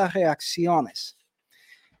anotando las reacciones.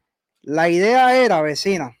 La idea era,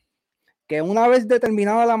 vecina, que una vez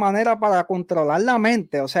determinada la manera para controlar la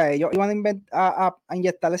mente, o sea, ellos iban a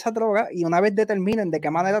inyectar esa droga y una vez determinen de qué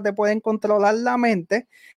manera te pueden controlar la mente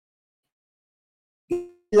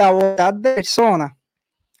y la voluntad de personas,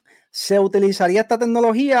 se utilizaría esta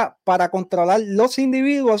tecnología para controlar los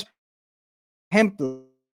individuos. Ejemplo,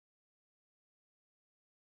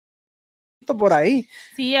 por ahí.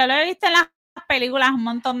 Sí, yo lo he visto en las películas un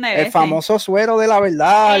montón de veces. El famoso suero de la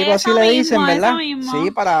verdad, algo así le dicen, ¿verdad? Mismo.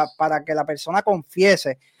 Sí, para que la persona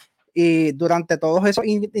confiese. Y durante todos esos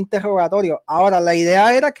interrogatorios. Ahora, la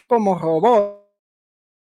idea era que como robots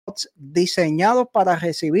diseñados para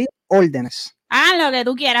recibir órdenes. Hagan lo que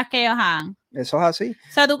tú quieras que ellos hagan. Eso es así.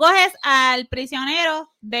 O sea, tú coges al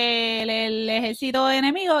prisionero del ejército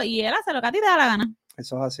enemigo y él hace lo que a ti te da la gana.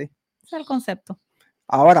 Eso es así. Ese es el concepto.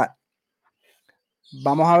 Ahora,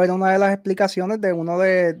 vamos a ver una de las explicaciones de uno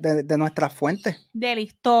de nuestras fuentes. De la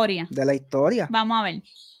historia. De la historia. Vamos a ver.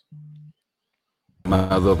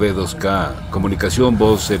 Llamado B2K, comunicación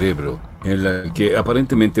voz-cerebro, en la que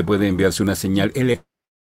aparentemente puede enviarse una señal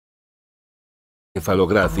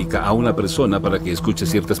electrofalográfica a una persona para que escuche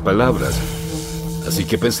ciertas palabras. Así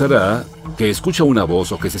que pensará que escucha una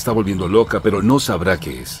voz o que se está volviendo loca, pero no sabrá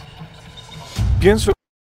qué es. Pienso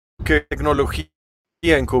que tecnología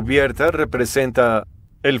encubierta representa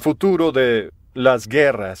el futuro de las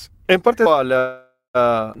guerras. En parte a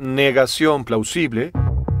la negación plausible,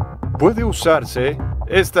 puede usarse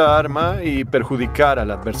esta arma y perjudicar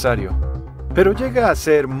al adversario, pero llega a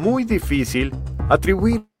ser muy difícil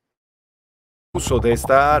atribuir el uso de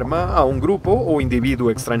esta arma a un grupo o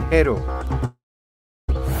individuo extranjero.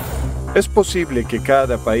 Es posible que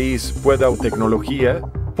cada país pueda usar tecnología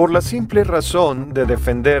por la simple razón de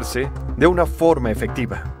defenderse de una forma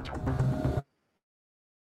efectiva,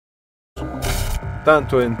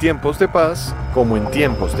 tanto en tiempos de paz como en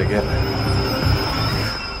tiempos de guerra.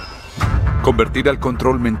 Convertir al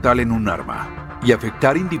control mental en un arma y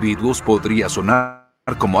afectar individuos podría sonar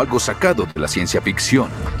como algo sacado de la ciencia ficción.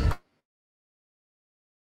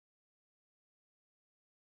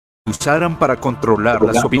 ¿Usaran para controlar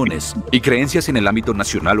las opiniones y creencias en el ámbito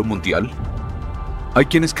nacional o mundial? Hay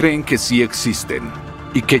quienes creen que sí existen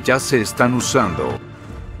y que ya se están usando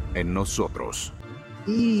en nosotros.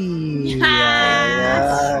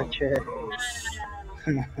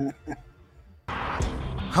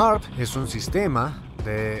 HARP es un sistema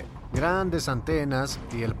de grandes antenas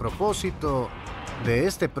y el propósito de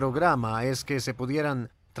este programa es que se pudieran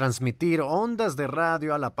transmitir ondas de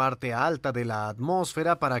radio a la parte alta de la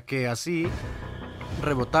atmósfera para que así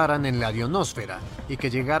rebotaran en la ionosfera y que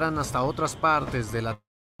llegaran hasta otras partes de la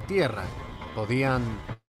Tierra. Podían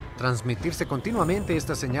transmitirse continuamente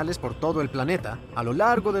estas señales por todo el planeta, a lo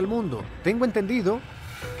largo del mundo. Tengo entendido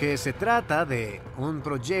que se trata de un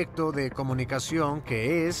proyecto de comunicación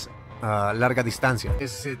que es a larga distancia.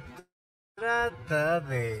 Se trata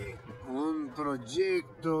de un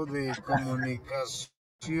proyecto de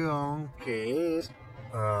comunicación que es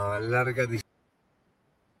a larga distancia.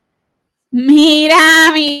 Mira,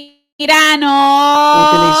 no.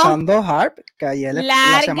 Utilizando HARP, que ayer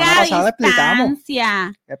la semana pasada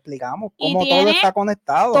explicamos cómo todo está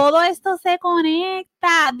conectado. Todo esto se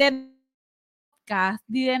conecta de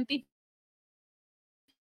identificar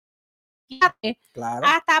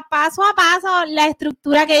hasta paso a paso la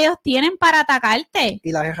estructura que ellos tienen para atacarte.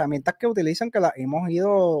 Y las herramientas que utilizan, que las hemos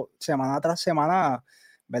ido semana tras semana,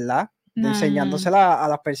 ¿verdad? Enseñándoselas a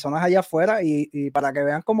las personas allá afuera y para que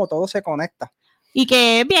vean cómo todo se conecta. Y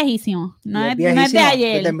que es viejísimo, no es de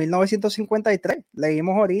ayer. Desde 1953,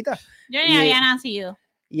 leímos ahorita. Yo ni había nacido.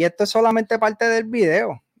 Y esto es solamente parte del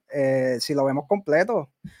video, si lo vemos completo.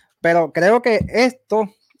 Pero creo que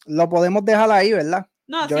esto lo podemos dejar ahí, ¿verdad?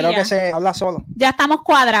 No, yo creo que se habla solo. Ya estamos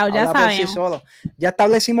cuadrados, ya sabemos. Sí solo. Ya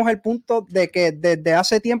establecimos el punto de que desde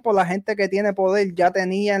hace tiempo la gente que tiene poder ya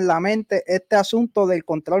tenía en la mente este asunto del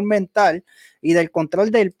control mental y del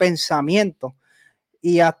control del pensamiento.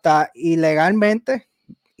 Y hasta ilegalmente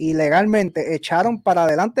echaron para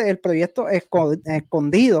adelante el proyecto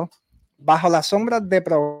escondido bajo las sombras de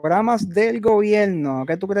programas del gobierno.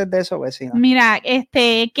 ¿Qué tú crees de eso, vecina? Mira,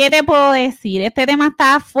 ¿qué te puedo decir? Este tema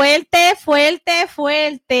está fuerte.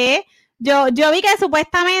 Yo vi que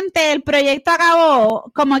supuestamente el proyecto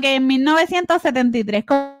acabó como que en 1973,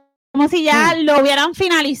 como si ya lo hubieran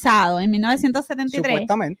finalizado en 1973.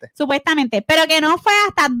 Supuestamente, pero que no fue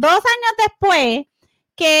hasta 2 años después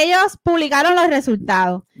que ellos publicaron los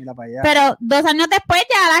resultados. Mira para allá. Pero 2 años después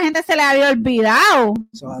ya a la gente se le había olvidado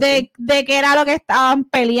de qué era lo que estaban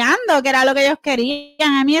peleando, qué era lo que ellos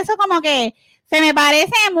querían. A mí eso como que Se me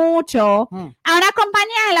parece mucho a unas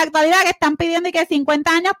compañías en la actualidad que están pidiendo y que 50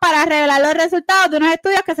 años para revelar los resultados de unos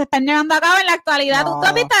estudios que se están llevando a cabo en la actualidad. ¿Tú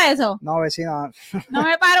has visto eso? No, vecina. No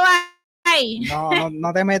me paro ahí.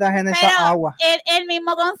 No te metas en esa agua. El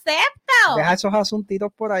mismo concepto. Deja esos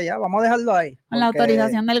asuntitos por allá. Vamos a dejarlo ahí. Con la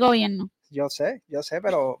autorización del gobierno. Yo sé,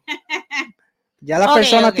 pero ya las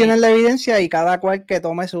personas tienen la evidencia y cada cual que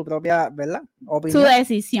tome su propia, ¿verdad? Opinión.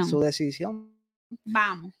 Su decisión.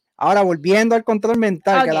 Vamos. Ahora, volviendo al control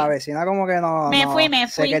mental, que la vecina como que me fui.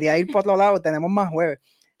 Se quería ir por otro lado, tenemos más jueves.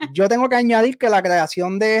 Yo tengo que añadir que la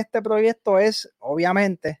creación de este proyecto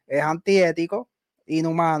obviamente, es antiético,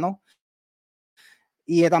 inhumano,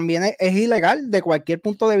 y también es ilegal de cualquier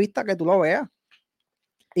punto de vista que tú lo veas.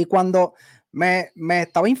 Y cuando me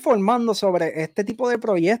estaba informando sobre este tipo de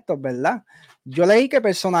proyectos, ¿verdad? Yo leí que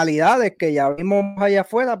personalidades que ya vimos allá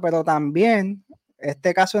afuera, pero también...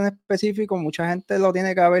 Este caso en específico, mucha gente lo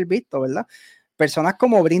tiene que haber visto, ¿verdad? Personas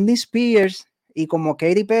como Britney Spears y como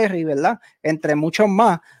Katy Perry, ¿verdad? Entre muchos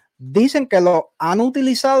más, dicen que lo han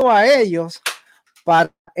utilizado a ellos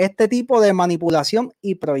para este tipo de manipulación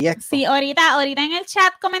y proyectos. Sí, ahorita en el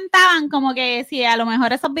chat comentaban como que sí, a lo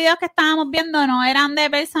mejor esos videos que estábamos viendo no eran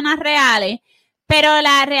de personas reales, pero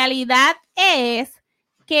la realidad es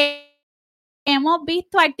que hemos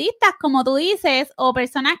visto artistas, como tú dices, o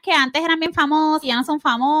personas que antes eran bien famosas y ya no son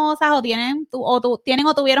famosas, o tienen o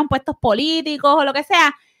tuvieron puestos políticos o lo que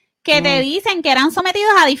sea, que te dicen que eran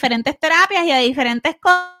sometidos a diferentes terapias y a diferentes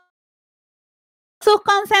cosas, sus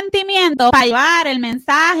consentimientos para llevar el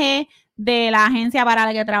mensaje de la agencia para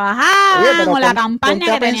la que trabajaban o la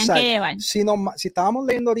campaña que tenían que llevar. Si estábamos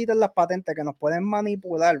leyendo ahorita en las patentes que nos pueden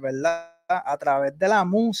manipular, ¿verdad? A través de la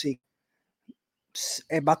música,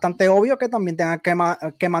 es bastante obvio que también tengan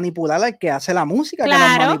que manipular al que hace la música, que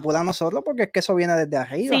nos manipula a nosotros, porque es que eso viene desde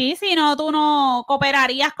arriba. Sí, si no, tú no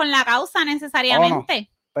cooperarías con la causa necesariamente. No.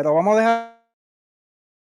 Pero vamos a dejar...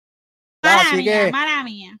 Mala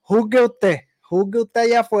mía. Juzgue usted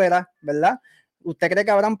allá afuera, ¿verdad? ¿Usted cree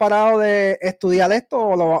que habrán parado de estudiar esto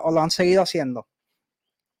o lo han seguido haciendo?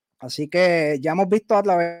 Así que ya hemos visto a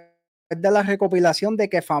través de la recopilación de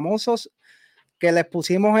que famosos que les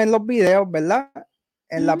pusimos en los videos, ¿verdad?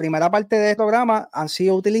 En la primera parte del programa han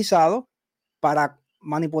sido utilizados para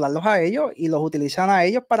manipularlos a ellos y los utilizan a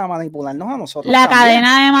ellos para manipularnos a nosotros. La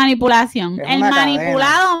cadena de manipulación. El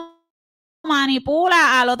manipulado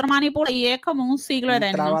manipula, al otro manipula y es como un ciclo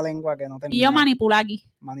eterno. Trabalengua que no termina. Y yo manipulo aquí.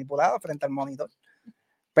 Manipulado frente al monitor.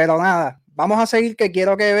 Pero nada, vamos a seguir, que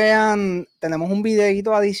quiero que vean, tenemos un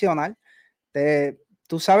videito adicional.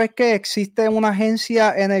 Tú sabes que existe una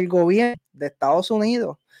agencia en el gobierno de Estados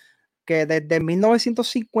Unidos que desde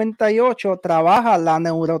 1958 trabaja la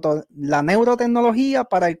neurotecnología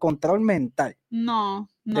para el control mental. No,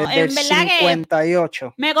 desde en verdad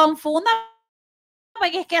 58. Que me confundo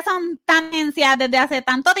porque es que son tan agencias desde hace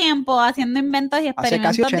tanto tiempo haciendo inventos y experimentos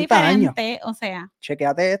hace casi 80 diferentes. Años. O sea,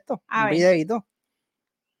 chequéate esto, un videito.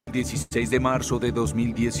 16 de marzo de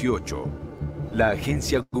 2018, la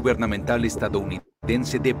Agencia Gubernamental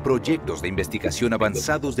Estadounidense de Proyectos de Investigación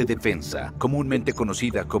Avanzados de Defensa, comúnmente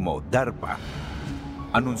conocida como DARPA,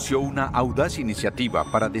 anunció una audaz iniciativa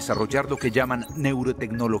para desarrollar lo que llaman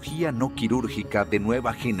neurotecnología no quirúrgica de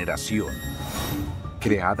nueva generación,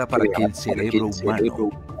 creada para que el cerebro humano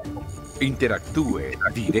interactúe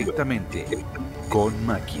directamente con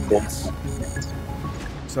máquinas.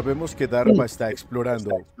 Sabemos que DARPA está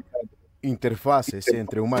explorando interfaces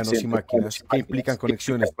entre humanos y máquinas que implican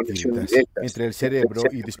conexiones directas entre el cerebro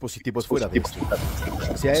y dispositivos fuera de esto.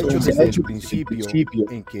 Se ha hecho desde el principio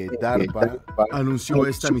en que DARPA anunció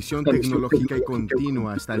esta misión tecnológica y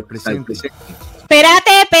continua hasta el presente.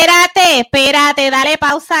 Espérate, dale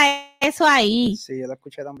pausa a eso ahí. Sí, yo lo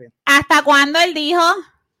escuché también. ¿Hasta cuándo él dijo?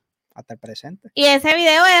 Hasta el presente. Y ese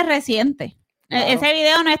video es reciente. Claro. Ese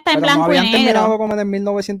video no está en blanco y negro. No habían terminado como en el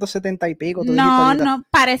 1970 y pico. No,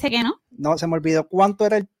 parece que no. No, se me olvidó cuánto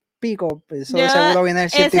era el pico. Eso de seguro viene del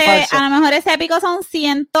cierto y falso. A lo mejor ese pico son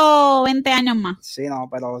 120 años más. Sí, no,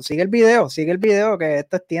 pero sigue el video que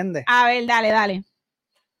esto extiende. A ver, dale.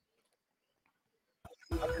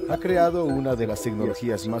 Ha creado una de las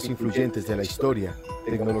tecnologías más influyentes de la historia,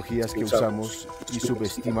 tecnologías que usamos y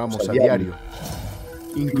subestimamos a diario,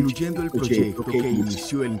 incluyendo el proyecto que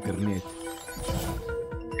inició el Internet.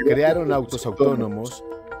 Crearon autos autónomos,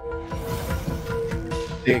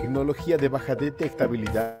 tecnología de baja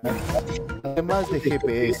detectabilidad, además de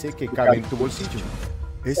GPS que cabe en tu bolsillo.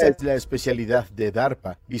 Esa es la especialidad de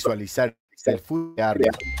DARPA, visualizar el futuro de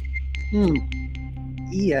armas.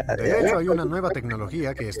 De hecho, hay una nueva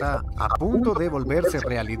tecnología que está a punto de volverse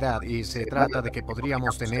realidad y se trata de que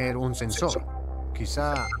podríamos tener un sensor.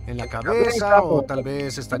 quizá en la cabeza, o tal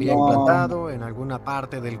vez estaría implantado en alguna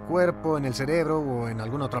parte del cuerpo, en el cerebro o en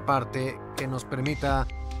alguna otra parte que nos permita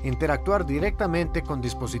interactuar directamente con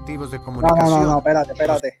dispositivos de comunicación. No,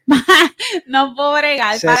 espérate. No puedo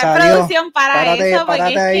bregar. Se Para salió. producción, para eso, porque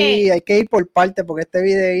Párate es ahí, que hay que ir por parte porque este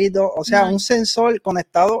videíto, o sea, un sensor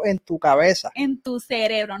conectado en tu cabeza. En tu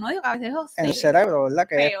cerebro, no digo que a veces En el cerebro, ¿verdad?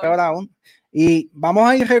 Que es peor. peor aún. Y vamos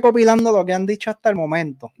a ir recopilando lo que han dicho hasta el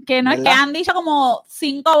momento. Que no es que han dicho como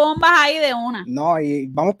 5 bombas ahí de una. No, y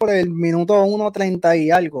vamos por el minuto 1:30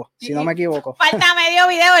 y algo, si no me equivoco. Falta medio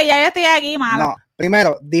video y ya yo estoy aquí, mala. No,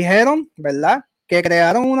 primero, dijeron, ¿verdad? Que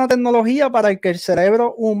crearon una tecnología para que el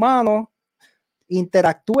cerebro humano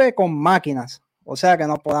interactúe con máquinas. O sea, que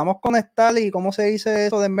nos podamos conectar y, ¿cómo se dice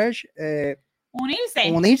eso de merge?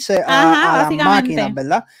 Unirse a las máquinas,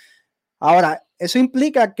 ¿verdad? Ahora, eso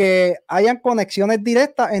implica que hayan conexiones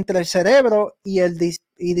directas entre el cerebro y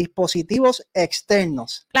dispositivos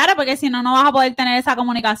externos. Claro, porque si no, no vas a poder tener esa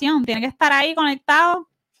comunicación. Tiene que estar ahí conectado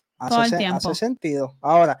todo el tiempo. Hace sentido.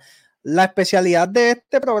 Ahora, la especialidad de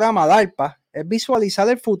este programa, DARPA, es visualizar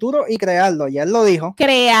el futuro y crearlo. Ya él lo dijo.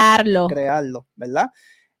 Crearlo, ¿verdad?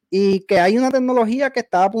 Y que hay una tecnología que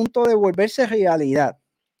está a punto de volverse realidad.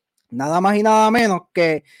 Nada más y nada menos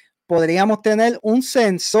que podríamos tener un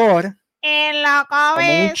sensor en la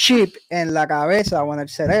cabeza, como un chip en la cabeza o en el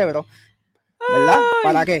cerebro, ¿verdad? Ay.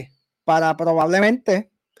 ¿Para qué? Para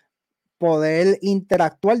probablemente poder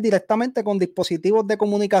interactuar directamente con dispositivos de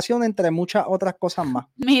comunicación, entre muchas otras cosas más.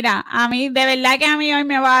 Mira, a mí, de verdad que a mí hoy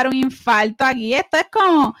me va a dar un infarto aquí. Esto es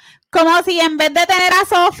como si en vez de tener a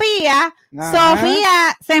Sofía,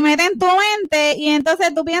 Sofía se mete en tu mente y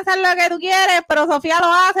entonces tú piensas lo que tú quieres, pero Sofía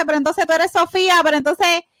lo hace, pero entonces tú eres Sofía, pero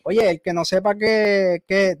entonces... Oye, el que no sepa de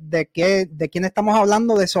quién estamos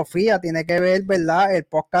hablando, de Sofía, tiene que ver, ¿verdad? El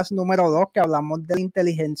podcast número 2 que hablamos de la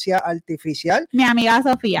inteligencia artificial. Mi amiga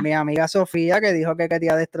Sofía. Mi amiga Sofía, que dijo que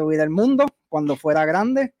quería destruir el mundo cuando fuera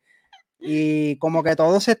grande. Y como que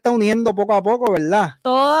todo se está uniendo poco a poco, ¿verdad?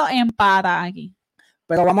 Todo empata aquí.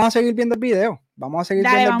 Pero vamos a seguir viendo el video. Vamos a seguir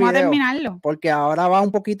viendo el video. Vamos a terminarlo. Porque ahora va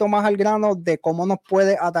un poquito más al grano de cómo nos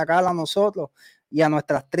puede atacar a nosotros y a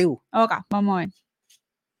nuestras tribus. Ok, vamos a ver.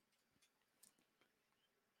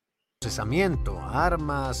 Procesamiento,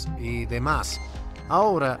 armas y demás.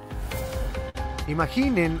 Ahora,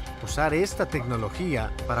 imaginen usar esta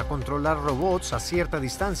tecnología para controlar robots a cierta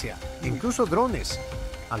distancia, incluso drones.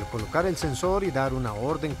 Al colocar el sensor y dar una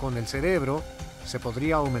orden con el cerebro, se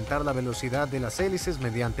podría aumentar la velocidad de las hélices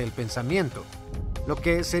mediante el pensamiento, lo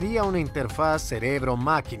que sería una interfaz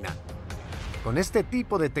cerebro-máquina. Con este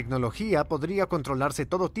tipo de tecnología podría controlarse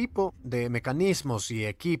todo tipo de mecanismos y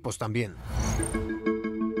equipos también.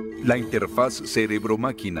 La interfaz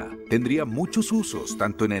cerebro-máquina tendría muchos usos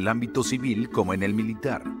tanto en el ámbito civil como en el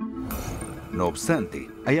militar. No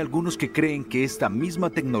obstante, hay algunos que creen que esta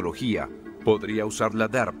misma tecnología podría usar la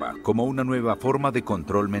DARPA como una nueva forma de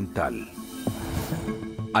control mental.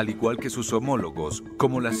 Al igual que sus homólogos,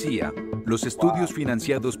 como la CIA, los estudios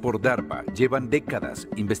financiados por DARPA llevan décadas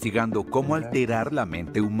investigando cómo alterar la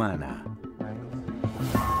mente humana.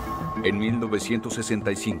 En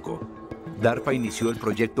 1965, DARPA inició el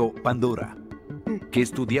proyecto Pandora, que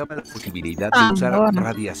estudiaba la posibilidad de usar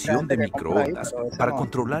radiación de microondas para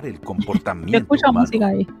controlar el comportamiento humano.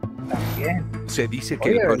 Se dice que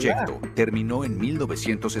el proyecto terminó en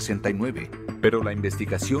 1969, pero la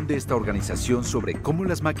investigación de esta organización sobre cómo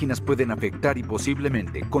las máquinas pueden afectar y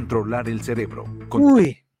posiblemente controlar el cerebro.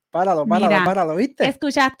 Páralo, ¿viste?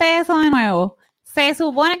 ¿Escuchaste eso de nuevo? Se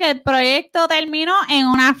supone que el proyecto terminó en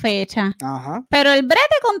una fecha. Ajá. Pero el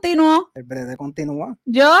brete continuó.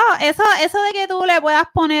 Eso de que tú le puedas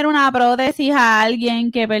poner una prótesis a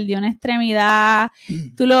alguien que perdió una extremidad,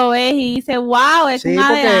 tú lo ves y dices, wow, es un adelanto.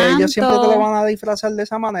 Sí, porque ellos siempre te lo van a disfrazar de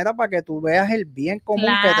esa manera para que tú veas el bien común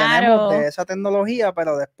que tenemos de esa tecnología,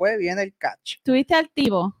 pero después viene el catch. ¿Tuviste al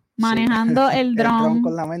tipo manejando el dron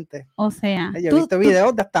con la mente? O sea, yo he visto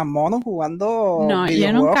videos de hasta monos jugando. No,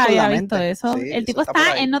 yo nunca había visto eso. Sí, el tipo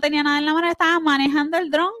él no tenía nada en la mano, estaba manejando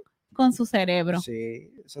el dron con su cerebro.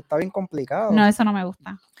 Sí, eso está bien complicado. No, eso no me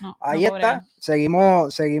gusta. No, ahí está.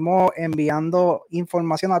 Seguimos enviando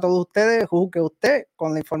información a todos ustedes. Juzgue usted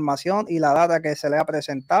con la información y la data que se le ha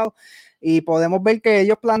presentado. Y podemos ver que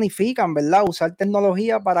ellos planifican, ¿verdad? Usar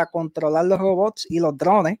tecnología para controlar los robots y los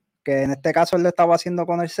drones, que en este caso él lo estaba haciendo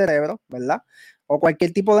con el cerebro, ¿verdad? O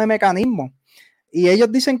cualquier tipo de mecanismo. Y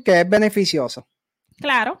ellos dicen que es beneficioso.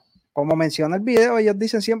 Claro. Como menciona el video, ellos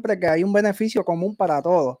dicen siempre que hay un beneficio común para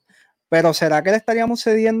todos. Pero ¿será que le estaríamos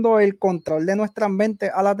cediendo el control de nuestras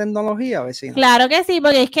mentes a la tecnología, vecina? Claro que sí,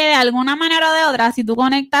 porque es que de alguna manera o de otra, si tú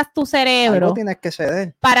conectas tu cerebro algo tienes que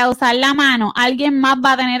ceder para usar la mano, alguien más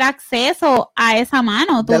va a tener acceso a esa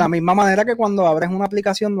mano. De la misma manera que cuando abres una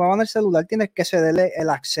aplicación nueva en el celular, tienes que cederle el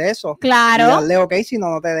acceso. Claro. Y darle OK, si no,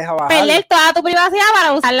 no te deja bajar. Perder toda tu privacidad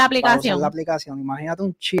para usar la aplicación. Para usar la aplicación. Imagínate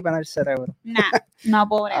un chip en el cerebro. No,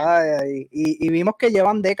 pobre. Y vimos que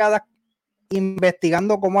llevan décadas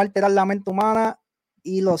investigando cómo alterar la mente humana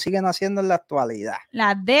y lo siguen haciendo en la actualidad.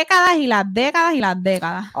 Las décadas y las décadas y las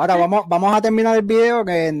décadas. Ahora vamos a terminar el video,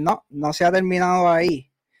 que no se ha terminado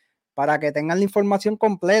ahí, para que tengan la información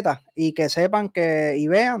completa y que sepan y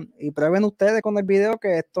vean y prueben ustedes con el video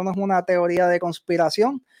que esto no es una teoría de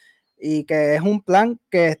conspiración y que es un plan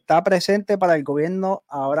que está presente para el gobierno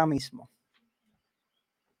ahora mismo.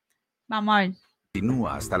 Vamos a ver.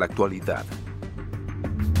 Continúa hasta la actualidad.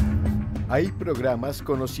 Hay programas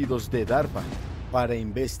conocidos de DARPA para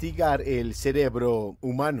investigar el cerebro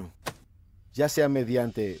humano, ya sea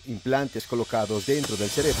mediante implantes colocados dentro del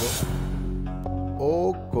cerebro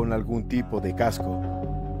o con algún tipo de casco.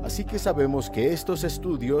 Así que sabemos que estos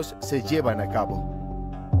estudios se llevan a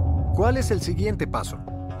cabo. ¿Cuál es el siguiente paso?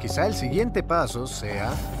 Quizá el siguiente paso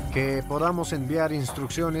sea que podamos enviar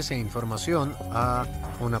instrucciones e información a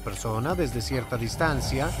una persona desde cierta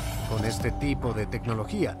distancia con este tipo de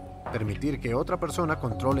tecnología. Permitir que otra persona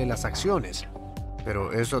controle las acciones.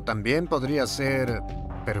 Pero eso también podría ser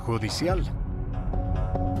perjudicial.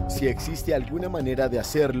 Si existe alguna manera de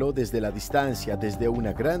hacerlo desde la distancia, desde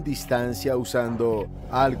una gran distancia, usando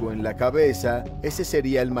algo en la cabeza, ese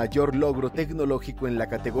sería el mayor logro tecnológico en la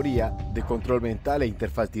categoría de control mental e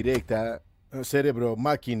interfaz directa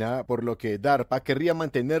cerebro-máquina, por lo que DARPA querría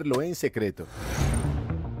mantenerlo en secreto.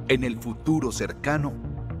 En el futuro cercano,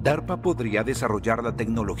 DARPA podría desarrollar la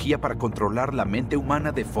tecnología para controlar la mente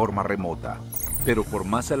humana de forma remota, pero por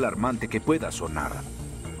más alarmante que pueda sonar,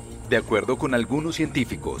 de acuerdo con algunos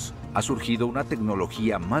científicos, ha surgido una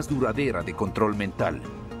tecnología más duradera de control mental,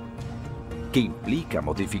 que implica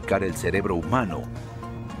modificar el cerebro humano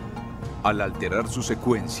al alterar su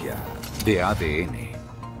secuencia de ADN.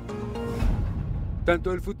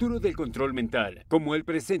 Tanto el futuro del control mental como el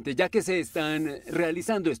presente, ya que se están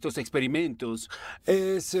realizando estos experimentos,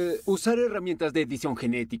 es usar herramientas de edición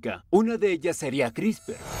genética. Una de ellas sería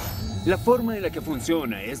CRISPR. La forma en la que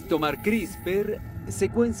funciona es tomar CRISPR,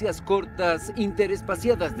 secuencias cortas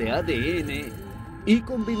interespaciadas de ADN, y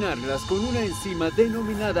combinarlas con una enzima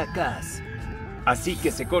denominada Cas. Así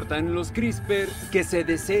que se cortan los CRISPR que se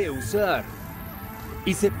desee usar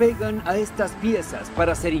y se pegan a estas piezas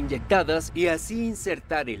para ser inyectadas y así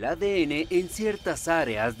insertar el ADN en ciertas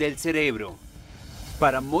áreas del cerebro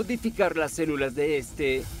para modificar las células de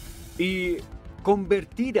este y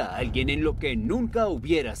convertir a alguien en lo que nunca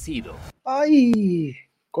hubiera sido. ¡Ay!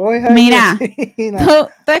 Mira, yo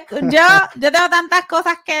tengo tantas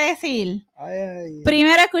cosas que decir.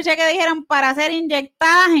 Primero escuché que dijeron para ser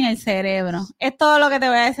inyectadas en el cerebro. Es todo lo que te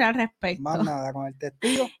voy a decir al respecto. Más nada, con el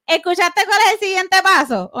testigo. ¿Escuchaste cuál es el siguiente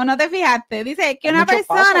paso? ¿O no te fijaste? Dice que una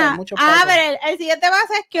persona... pero el siguiente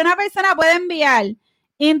paso es que una persona puede enviar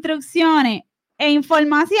instrucciones e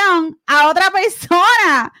información a otra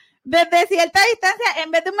persona desde cierta distancia,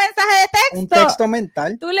 en vez de un mensaje de texto. Un texto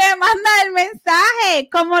mental. Tú le mandas el mensaje,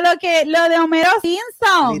 como lo de Homero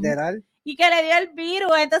Simpson. Literal. Y que le dio el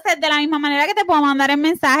virus. Entonces, de la misma manera que te puedo mandar el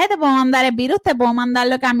mensaje, te puedo mandar el virus, te puedo mandar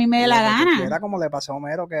lo que a mí me dé la gana. Era como le pasó a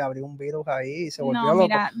Homero, que abrió un virus ahí y se volvió loco.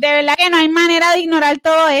 Mira, de verdad que no hay manera de ignorar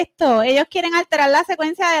todo esto. Ellos quieren alterar la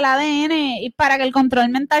secuencia del ADN y para que el control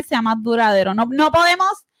mental sea más duradero. No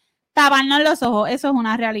podemos taparnos los ojos, eso es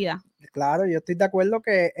una realidad. Claro, yo estoy de acuerdo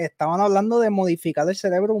que estaban hablando de modificar el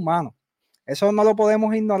cerebro humano. Eso no lo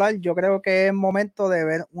podemos ignorar. Yo creo que es momento de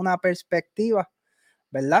ver una perspectiva,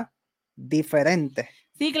 ¿verdad? Diferente.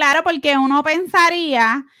 Sí, claro, porque uno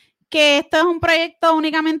pensaría que esto es un proyecto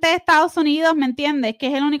únicamente de Estados Unidos, ¿me entiendes? Que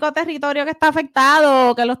es el único territorio que está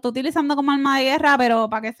afectado, que lo está utilizando como arma de guerra, pero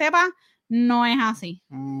para que sepa, no es así.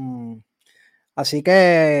 Así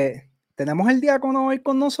que tenemos el diácono hoy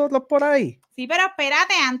con nosotros por ahí. Sí, pero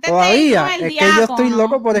espérate, antes todavía, de ir con el diácono. Que yo estoy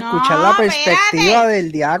loco por escuchar la perspectiva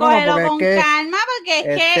del diácono. Cógelo con calma, porque es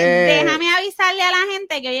que déjame avisarle a la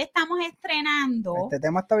gente que hoy estamos estrenando. Este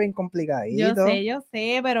tema está bien complicadito. Yo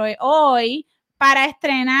sé, pero hoy, para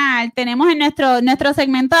estrenar, tenemos en nuestro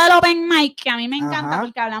segmento del Open Mic, que a mí me encanta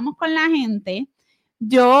porque hablamos con la gente.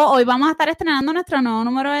 Hoy vamos a estar estrenando nuestro nuevo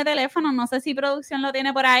número de teléfono. No sé si producción lo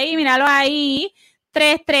tiene por ahí, míralo ahí.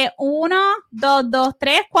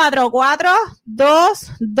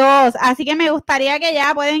 331-223-4422. Así que me gustaría que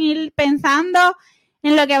ya pueden ir pensando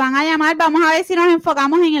en lo que van a llamar, vamos a ver si nos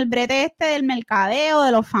enfocamos en el brete este del mercadeo,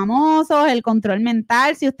 de los famosos, el control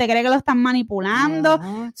mental, si usted cree que lo están manipulando,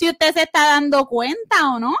 si usted se está dando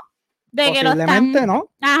cuenta o no. De que lo están... ¿no?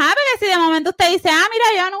 Ajá, porque si de momento usted dice,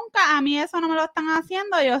 mira, yo nunca, a mí eso no me lo están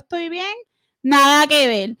haciendo, yo estoy bien, nada que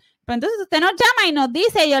ver. Pero entonces usted nos llama y nos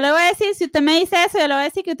dice, yo le voy a decir, si usted me dice eso, yo le voy a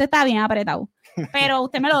decir que usted está bien apretado. Pero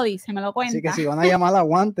usted me lo dice, me lo cuenta. Así que si van a llamar,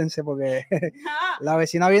 aguántense porque la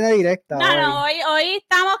vecina viene directa. No, hoy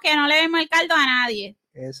estamos que no le vemos el caldo a nadie.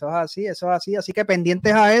 Eso es así, Así que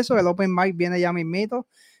pendientes a eso, el Open Mic viene ya mismito.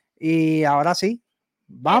 Y ahora sí,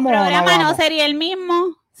 vamos. El programa no sería el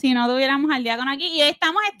mismo si no tuviéramos al diácono aquí. Y hoy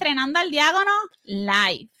estamos estrenando al diácono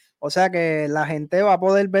live. O sea que la gente va a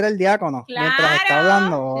poder ver el diácono mientras está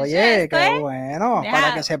hablando. Oye, qué bueno.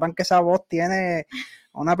 Para que sepan que esa voz tiene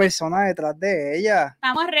una persona detrás de ella.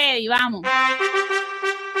 Estamos ready, vamos.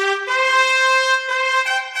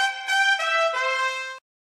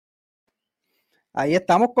 Ahí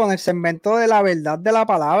estamos con el segmento de la verdad de la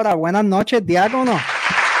palabra. Buenas noches, diácono.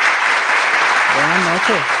 Buenas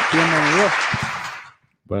noches, bienvenido.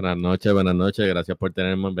 Buenas noches. Gracias por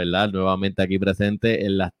tenerme, en verdad, nuevamente aquí presente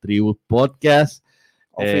en las Tribus Podcast.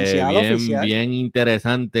 Oficial. Bien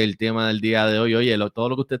interesante el tema del día de hoy. Oye, todo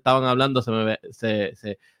lo que ustedes estaban hablando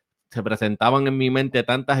se presentaban en mi mente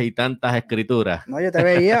tantas y tantas escrituras. No, yo te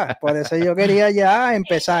veía, por eso yo quería ya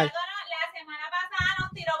empezar. La semana pasada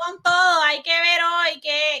nos tiró con todo. Hay que ver hoy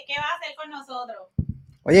qué va a hacer con nosotros.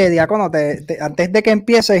 Oye, diácono, antes de que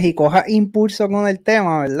empieces y cojas impulso con el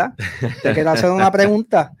tema, ¿verdad? Te quiero hacer una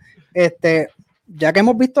pregunta. Ya que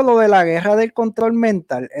hemos visto lo de la guerra del control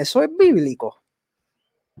mental, ¿eso es bíblico?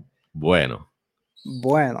 Bueno.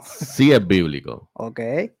 Sí es bíblico. Ok.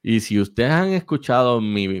 Y si ustedes han escuchado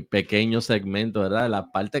mi pequeño segmento, ¿verdad?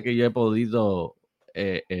 La parte que yo he podido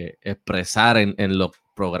expresar en los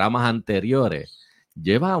programas anteriores,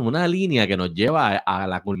 lleva una línea que nos lleva a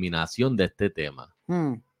la culminación de este tema.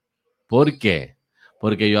 ¿Por qué?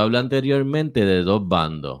 Porque yo hablé anteriormente de dos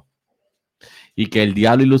bandos y que el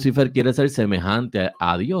diablo y Lucifer quieren ser semejantes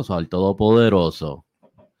a Dios o al Todopoderoso.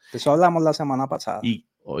 Eso hablamos la semana pasada. Y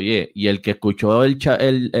oye, y el que escuchó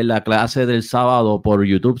la clase del sábado por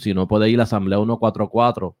YouTube, si no puede ir a la Asamblea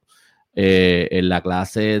 144, en la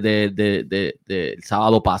clase del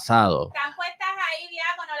sábado pasado. Están puestas ahí,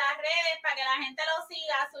 diácono, las redes para que la gente lo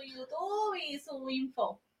siga, su YouTube y su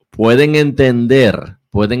info. Pueden entender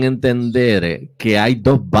que hay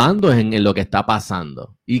dos bandos en lo que está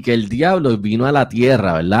pasando y que el diablo vino a la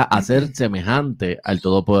tierra, ¿verdad? A ser semejante al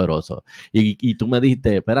Todopoderoso. Y tú me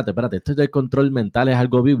dijiste, espérate, esto del control mental es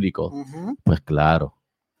algo bíblico. Pues claro.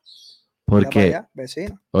 Porque,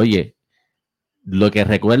 oye, lo que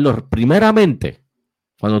recuerdo, primeramente,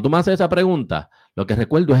 cuando tú me haces esa pregunta, lo que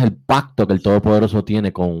recuerdo es el pacto que el Todopoderoso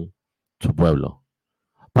tiene con su pueblo.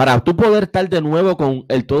 Para tú poder estar de nuevo con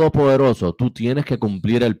el Todopoderoso, tú tienes que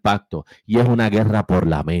cumplir el pacto. Y es una guerra por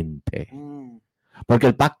la mente. Porque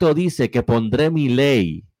el pacto dice que pondré mi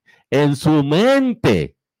ley en su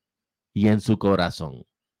mente y en su corazón.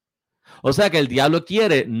 O sea que el diablo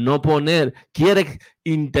quiere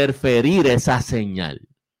interferir esa señal.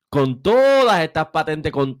 Con todas estas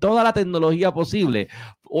patentes, con toda la tecnología posible.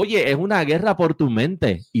 Oye, es una guerra por tu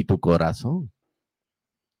mente y tu corazón.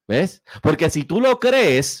 ¿Ves? Porque si tú lo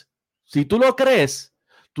crees,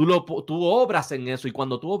 tú obras en eso. Y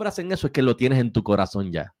cuando tú obras en eso es que lo tienes en tu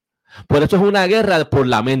corazón ya. Por eso es una guerra por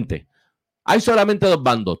la mente. Hay solamente dos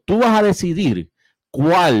bandos. Tú vas a decidir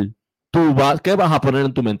qué vas a poner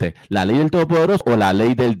en tu mente. ¿La ley del Todopoderoso o la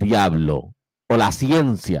ley del diablo? O la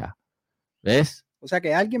ciencia. ¿Ves? O sea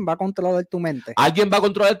que alguien va a controlar tu mente. Alguien va a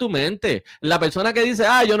controlar tu mente. La persona que dice,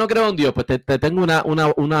 yo no creo en Dios, pues te tengo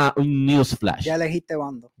un newsflash. Ya elegiste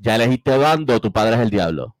bando, tu padre es el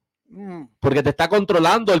diablo. Porque te está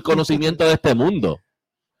controlando el conocimiento de este mundo.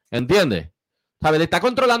 ¿Entiendes? ¿Sabes? Le está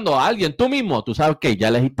controlando a alguien. Tú mismo, tú sabes que ya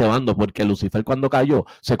elegiste bando, porque Lucifer cuando cayó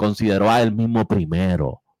se consideró a él mismo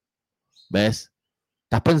primero. ¿Ves?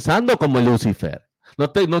 Estás pensando como Lucifer.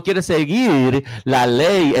 No quieres seguir la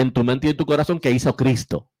ley en tu mente y en tu corazón que hizo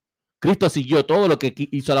Cristo. Cristo siguió todo lo que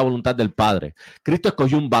hizo la voluntad del Padre. Cristo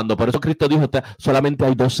escogió un bando. Por eso Cristo dijo, solamente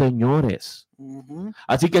hay dos señores.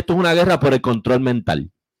 Así que esto es una guerra por el control mental.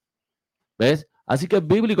 ¿Ves? Así que es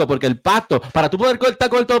bíblico, porque el pacto, para tú poder conectar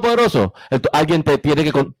con el Todopoderoso, alguien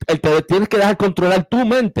tienes que dejar controlar tu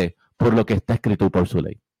mente por lo que está escrito por su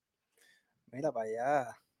ley. Mira para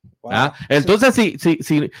allá. Wow. Entonces,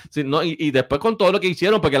 sí, no, y después con todo lo que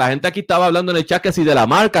hicieron, porque la gente aquí estaba hablando en el chat que si de la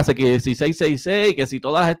marca, que si 666, que si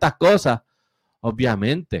todas estas cosas,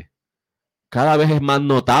 obviamente, cada vez es más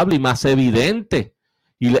notable y más evidente.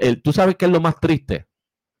 Y tú sabes qué es lo más triste,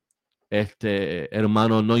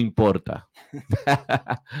 hermano, no importa.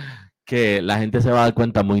 Que la gente se va a dar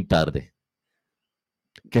cuenta muy tarde.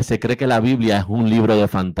 Que se cree que la Biblia es un libro de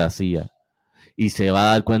fantasía. Y se va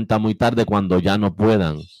a dar cuenta muy tarde cuando ya no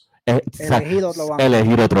puedan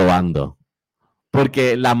elegir otro bando.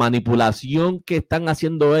 Porque la manipulación que están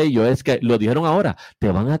haciendo ellos es que, lo dijeron ahora, te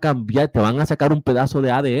van a cambiar, te van a sacar un pedazo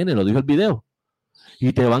de ADN, lo dijo el video.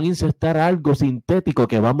 Y te van a insertar algo sintético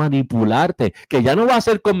que va a manipularte, que ya no va a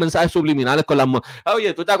ser con mensajes subliminales con las...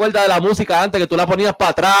 Oye, ¿tú te acuerdas de la música antes que tú la ponías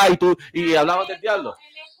para atrás y hablabas del diablo?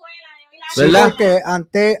 Sí, porque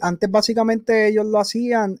antes básicamente ellos lo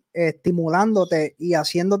hacían estimulándote y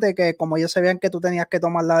haciéndote que, como ellos sabían que tú tenías que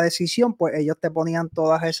tomar la decisión, pues ellos te ponían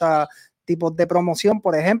todas esas tipos de promoción,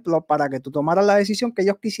 por ejemplo, para que tú tomaras la decisión que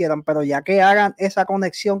ellos quisieran, pero ya que hagan esa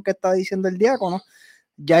conexión que está diciendo el diácono,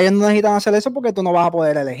 ya ellos no necesitan hacer eso porque tú no vas a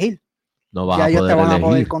poder elegir. No vas ya a ellos poder te van elegir. a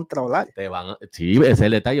poder controlar. Sí, ese es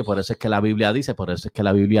el detalle, por eso es que la Biblia dice, por eso es que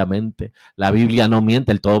la Biblia mente. La Biblia no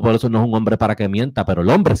miente, el Todopoderoso no es un hombre para que mienta, pero el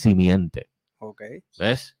hombre sí miente. Okay.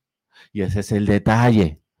 ¿Ves? Y ese es el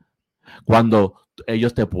detalle. Cuando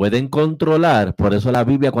ellos te pueden controlar, por eso la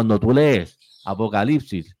Biblia, cuando tú lees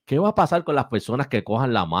Apocalipsis, ¿qué va a pasar con las personas que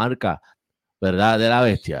cojan la marca, verdad, de la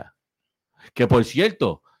bestia? Que por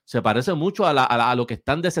cierto, se parece mucho a lo que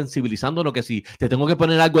están desensibilizando, lo que si te tengo que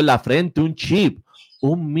poner algo en la frente, un chip,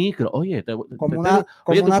 un micro. Oye, como una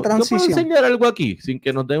transición. ¿Puedo enseñar algo aquí sin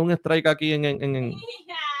que nos den un strike aquí en...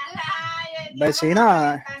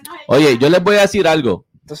 Vecina. Oye, yo les voy a decir algo.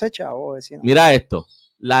 Entonces, chavo, vecina. Mira esto.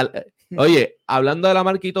 Oye, hablando de la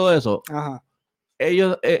marca y todo eso, ajá,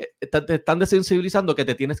 ellos te están desensibilizando que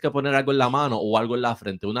te tienes que poner algo en la mano o algo en la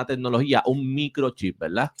frente, una tecnología, un microchip,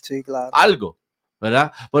 ¿verdad? Sí, claro. Algo,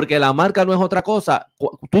 ¿verdad? Porque la marca no es otra cosa.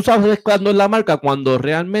 Tú sabes cuándo es la marca, cuando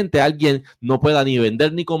realmente alguien no pueda ni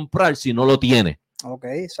vender ni comprar si no lo tiene.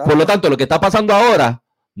 Okay, por lo tanto, lo que está pasando ahora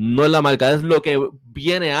no es la marca, es lo que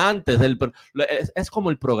viene antes. Es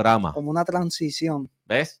como el programa. Como una transición.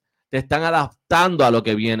 ¿Ves? Te están adaptando a lo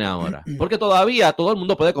que viene ahora. Porque todavía todo el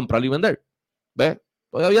mundo puede comprar y vender. ¿Ves?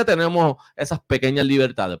 Todavía tenemos esas pequeñas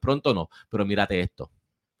libertades. Pronto no. Pero mírate esto.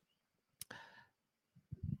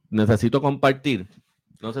 Necesito compartir.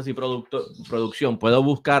 No sé si producción. Puedo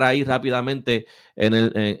buscar ahí rápidamente en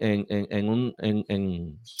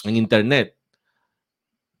internet.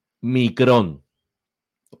 Micron.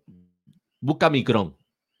 Busca Micron.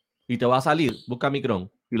 Y te va a salir. Busca Micron.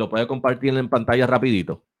 Y lo puedes compartir en pantalla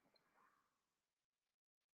rapidito.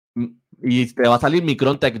 Y te va a salir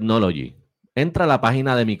Micron Technology. Entra a la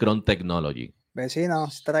página de Micron Technology. Vecino,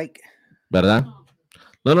 strike. ¿Verdad?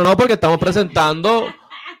 No, porque estamos presentando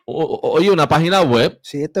una página web.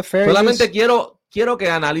 Sí, esto es fair. Solamente quiero que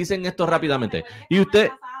analicen esto rápidamente. Y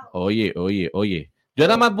usted, oye. Yo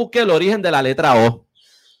nada más busqué el origen de la letra O.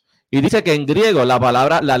 Y dice que en griego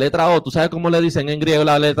la letra O, ¿tú sabes cómo le dicen en griego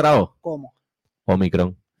la letra O? ¿Cómo?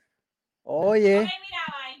 Omicron. Oye.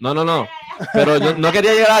 No. Pero yo no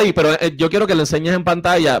quería llegar ahí, pero yo quiero que le enseñes en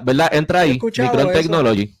pantalla, ¿verdad? Entra ahí, Micron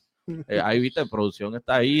Technology. Ahí viste, producción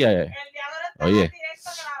está ahí. Oye.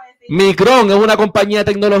 Micron es una compañía de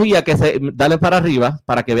tecnología que dale para arriba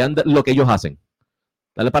para que vean lo que ellos hacen.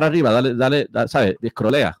 Dale para arriba, dale, ¿sabes?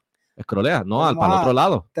 Escrolea, no, para el otro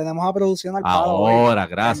lado. Tenemos a producción al palo. Ahora,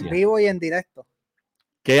 gracias. En vivo y en directo.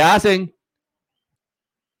 ¿Qué hacen?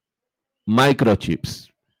 Microchips.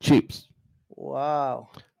 Chips. Wow.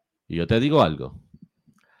 Y yo te digo algo.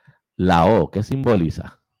 La O, ¿qué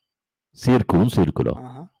simboliza? Un círculo.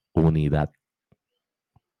 Ajá. Unidad.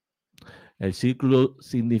 El círculo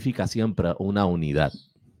significa siempre una unidad.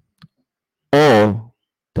 O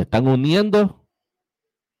te están uniendo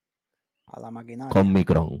a la maquinaria con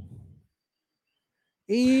Micron.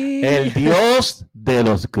 Y... el dios de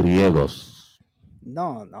los griegos.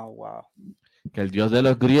 No, wow. Que el dios de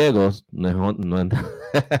los griegos no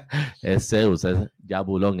es Zeus, es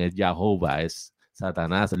Yabulón, es Jehová, es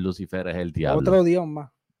Satanás, es Lucifer, es el diablo. Otro dios más.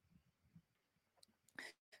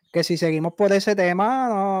 Que si seguimos por ese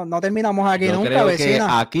tema, no terminamos aquí Yo nunca, creo vecina.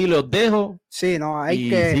 Que aquí los dejo. Sí, no, hay y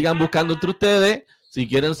que... sigan buscando entre ustedes si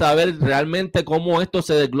quieren saber realmente cómo esto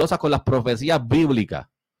se desglosa con las profecías bíblicas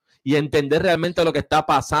y entender realmente lo que está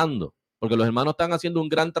pasando. Porque los hermanos están haciendo un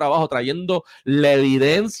gran trabajo trayendo la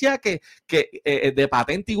evidencia de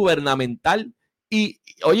patente y gubernamental y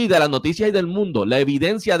de las noticias y del mundo, la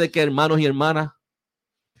evidencia de que hermanos y hermanas,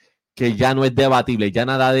 que ya no es debatible, ya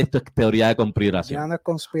nada de esto es teoría de conspiración. Ya no es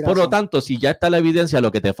conspiración. Por lo tanto, si ya está la evidencia,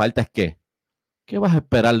 lo que te falta es ¿qué vas a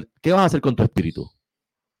esperar? ¿Qué vas a hacer con tu espíritu?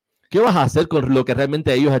 ¿Qué vas a hacer con lo que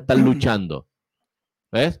realmente ellos están luchando?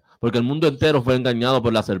 ¿Ves? Porque el mundo entero fue engañado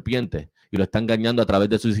por la serpiente y lo está engañando a través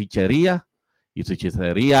de su hechicería Y su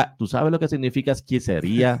hechicería, ¿tú sabes lo que significa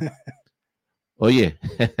hechicería? Oye,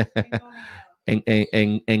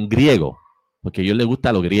 en griego, porque a ellos les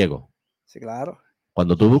gusta lo griego. Sí, claro.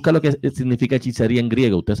 Cuando tú buscas lo que significa hechicería en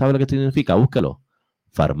griego, ¿usted sabe lo que significa? Búscalo.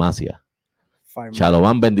 Farmacia.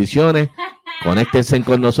 Shalom, bendiciones. Conéctense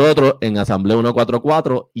con nosotros en Asamblea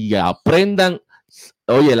 144 y aprendan.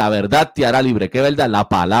 Oye, la verdad te hará libre. ¿Qué verdad? La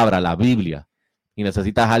palabra, la Biblia. Y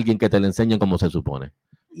necesitas a alguien que te le enseñe como se supone.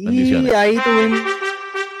 Bendiciones. Y ahí tuvimos...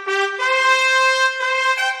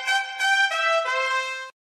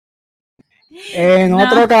 En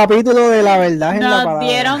otro capítulo de La Verdad en la Palabra. Nos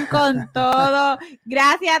dieron con todo.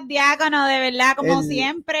 Gracias, diácono, de verdad, como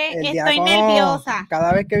siempre. Estoy diácono, nerviosa.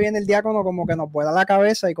 Cada vez que viene el diácono, como que nos vuela la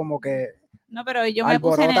cabeza y como que... No, pero yo me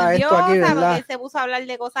puse nerviosa porque él se puso a hablar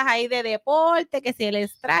de cosas ahí de deporte, que si el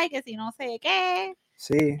strike, que si no sé qué.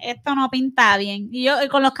 Sí. Esto no pinta bien. Y yo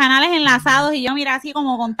con los canales enlazados y yo mira así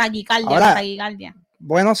como con taquicardia.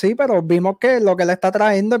 Bueno, sí, pero vimos que lo que le está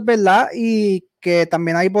trayendo es verdad y que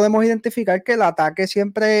también ahí podemos identificar que el ataque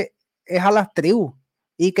siempre es a las tribus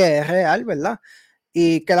y que es real, ¿verdad?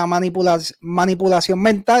 Y que la manipulación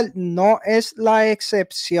mental no es la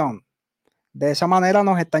excepción. De esa manera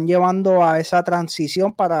nos están llevando a esa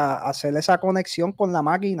transición para hacer esa conexión con la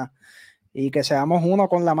máquina y que seamos uno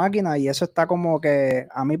con la máquina, y eso está como que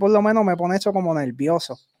a mí por lo menos me pone eso como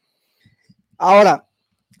nervioso. Ahora,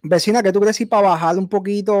 vecina, ¿qué tú crees si para bajar un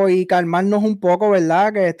poquito y calmarnos un poco,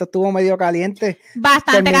 verdad? Que esto estuvo medio caliente.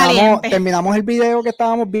 Bastante caliente. Terminamos el video que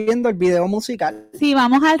estábamos viendo, el video musical. Sí,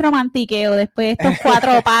 vamos al romantiqueo después de estos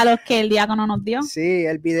 4 palos que el diácono nos dio. Sí,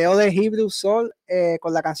 el video de Hebrew Soul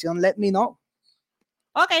con la canción Let Me Know.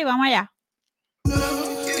 Ok, vamos allá.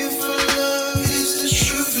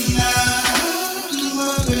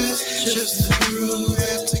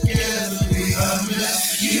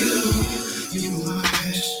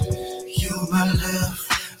 My love,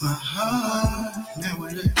 my heart, now we're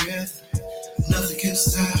together. Nothing can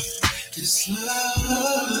stop this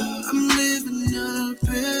love. I'm living the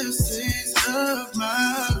best days of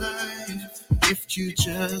my life. If you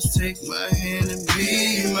just take my hand and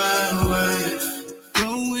be my wife,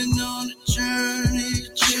 going on a journey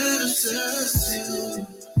just us two.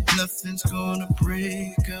 Nothing's gonna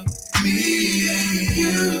break up me and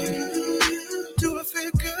you. Do I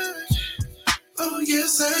feel good? Oh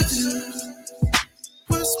yes I do.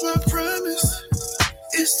 What's my promise?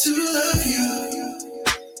 It's to love you.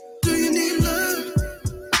 Do you need love?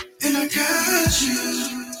 And I got you.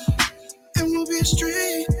 And we'll be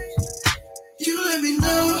straight. You let me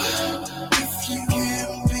know if you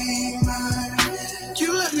can be mine.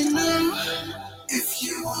 You let me know if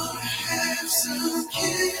you wanna have some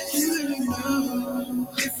kids. You let me know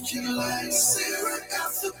if you like Sarah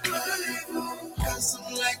out the Bible. Cause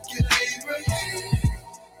I'm like your Abraham.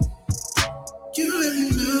 You let me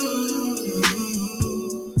know.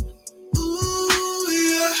 Ooh,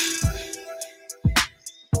 yeah.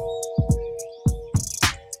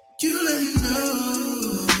 You let me know.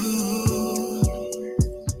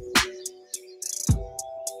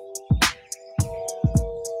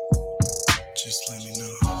 Just let me know.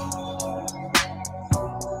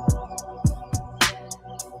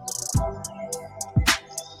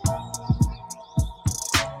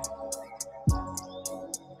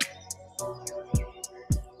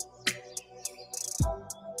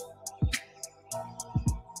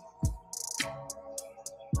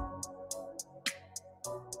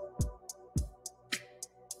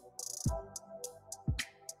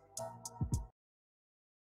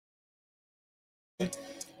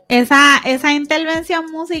 Esa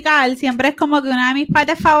intervención musical siempre es como que una de mis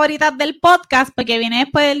partes favoritas del podcast, porque viene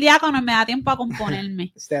después del diácono y me da tiempo a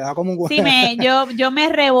componerme. Se da como un... Sí, yo me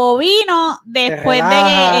rebobino después de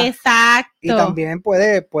que... Exacto. Y también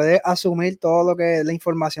puede asumir todo lo que la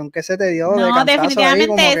información que se te dio. No,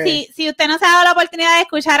 definitivamente, si usted no se ha dado la oportunidad de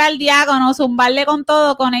escuchar al diácono, zumbarle con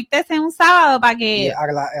todo, conéctese un sábado para que...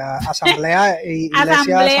 Asamblea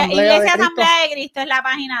Iglesia Asamblea de Cristo es la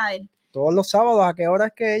página de él. Todos los sábados, ¿a qué hora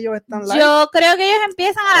es que ellos están live? Yo creo que ellos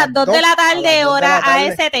empiezan a las 2 de la tarde, hora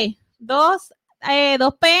AST. 2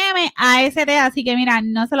 p.m. AST, así que mira,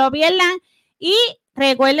 no se lo pierdan. Y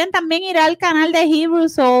recuerden también ir al canal de Hebrew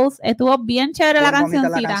Souls. Estuvo bien chévere la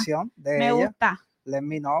cancioncita. Me gusta. Let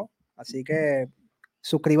Me Know. Así que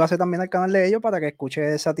suscríbase también al canal de ellos para que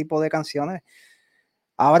escuche ese tipo de canciones.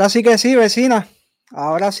 Ahora sí que sí, vecina.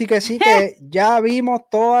 Ahora sí que ya vimos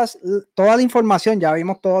toda la información, ya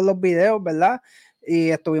vimos todos los videos, ¿verdad?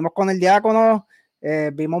 Y estuvimos con el diácono,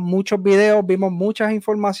 vimos muchos videos, vimos mucha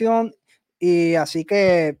información, y así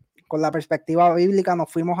que con la perspectiva bíblica nos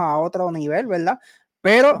fuimos a otro nivel, ¿verdad?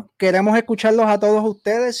 Pero queremos escucharlos a todos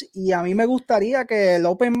ustedes y a mí me gustaría que el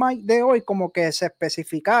Open Mic de hoy como que se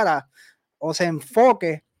especificara o se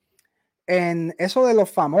enfoque en eso de los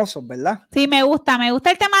famosos, ¿verdad? Sí, me gusta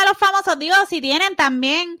el tema de los famosos. Digo, si tienen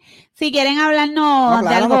también, si quieren hablarnos No, claro,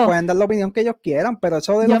 de algo. nos pueden dar la opinión que ellos quieran, pero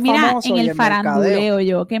eso de los famosos en y el faranduleo,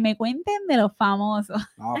 mercadeo. que me cuenten de los famosos.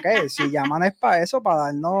 Ok, si llaman es para eso, para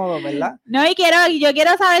darnos, ¿verdad? No, yo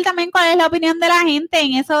quiero saber también cuál es la opinión de la gente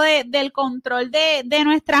en eso del control de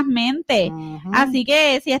nuestras mentes. Así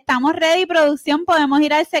que si estamos ready, producción, podemos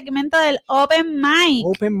ir al segmento del Open Mic.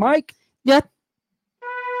 Open Mic.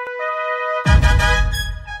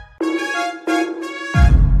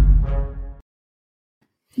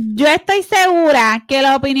 Yo estoy segura que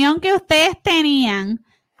la opinión que ustedes tenían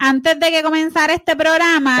antes de que comenzara este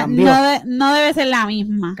programa no debe ser la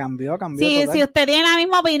misma. Cambió. Si usted tiene la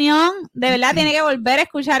misma opinión, de verdad tiene que volver a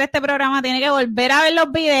escuchar este programa, tiene que volver a ver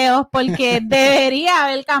los videos porque debería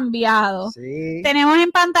haber cambiado. Sí. Tenemos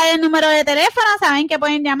en pantalla el número de teléfono, saben que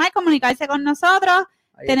pueden llamar, comunicarse con nosotros.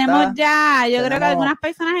 Tenemos creo que algunas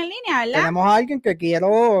personas en línea, ¿verdad? Tenemos a alguien que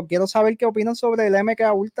quiero saber qué opinan sobre el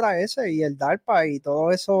MK Ultra S y el DARPA y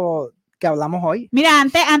todo eso que hablamos hoy. Mira,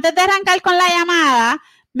 antes de arrancar con la llamada,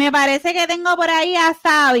 me parece que tengo por ahí a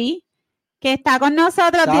Xavi, que está con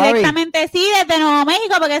nosotros directamente, sí, desde Nuevo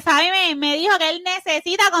México, porque Xavi me dijo que él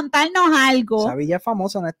necesita contarnos algo. Xavi ya es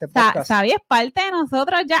famoso en este podcast. Xavi es parte de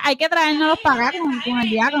nosotros ya, hay que traérnoslos para acá con el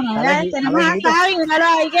diácono. Tenemos a Xavi, míralo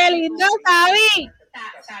ahí, qué lindo, Xavi.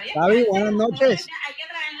 Xavi, buenas noches.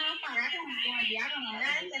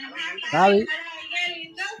 Xavi.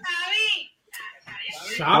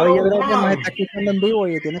 Xavi, yo creo que nos está escuchando en vivo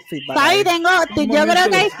y tienes feedback. Xavi, yo creo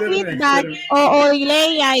que hay feedback o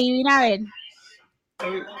delay ahí, mira a ver.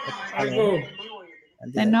 Algo.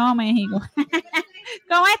 De Nuevo México.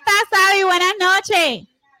 ¿Cómo estás, Xavi? Buenas noches.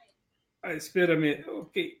 Espérame,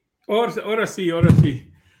 ok. Ahora sí.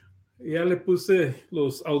 Ya le puse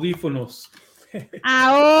los audífonos.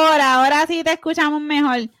 Ahora sí te escuchamos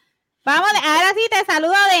mejor. Ahora sí te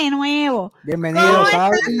saludo de nuevo. Bienvenido, ¿Cómo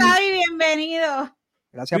Xavi? estás, Xavi? Bienvenido.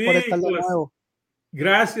 Gracias por estar de nuevo.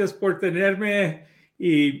 Gracias por tenerme.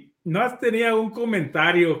 Y no tenía un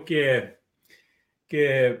comentario que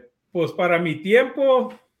pues para mi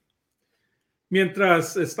tiempo,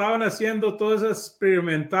 mientras estaban haciendo todas,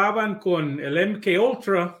 experimentaban con el MK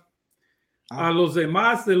Ultra, a los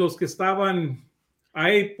demás de los que estaban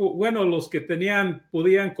ahí, bueno, los que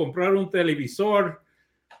podían comprar un televisor,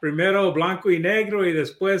 primero blanco y negro y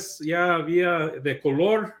después ya había de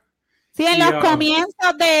color. Sí, en los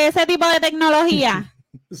comienzos de ese tipo de tecnología.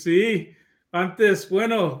 Sí, antes,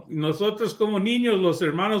 bueno, nosotros como niños, los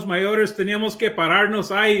hermanos mayores, teníamos que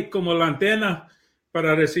pararnos ahí como la antena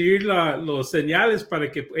para recibir los señales para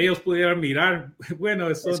que ellos pudieran mirar. Bueno,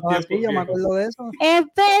 eso yo me acuerdo de eso. Es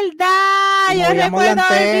verdad, yo recuerdo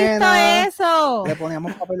haber visto eso. Le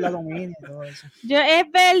poníamos papel de aluminio y todo eso. Es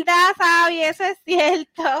verdad, Xavi, eso es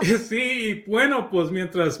cierto. Sí, bueno, pues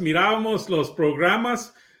mientras mirábamos los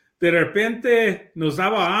programas, de repente nos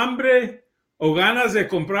daba hambre o ganas de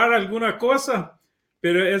comprar alguna cosa,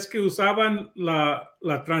 pero es que usaban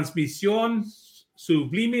la transmisión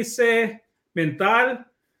sublímice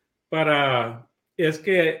mental es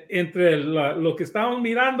que entre lo que estaban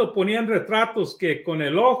mirando ponían retratos que con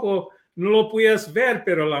el ojo no lo podías ver,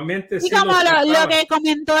 pero la mente sí como lo que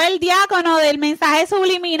comentó el diácono del mensaje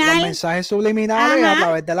subliminal. Los mensajes subliminales a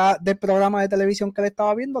través del programa de televisión que le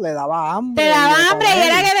estaba viendo le daba hambre. Te daba hambre y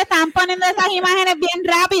era que te estaban poniendo esas imágenes bien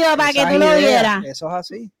rápido para que tú lo vieras. Eso es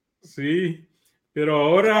así. Sí, pero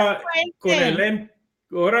ahora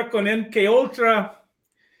con MK Ultra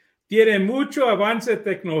tiene mucho avance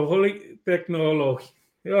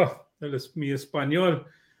mi español,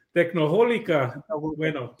 tecnológica,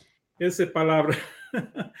 bueno, esa palabra.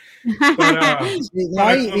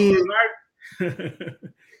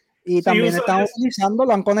 Y también están utilizando,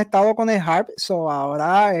 lo han conectado con el HARP,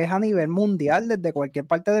 ahora es a nivel mundial, desde cualquier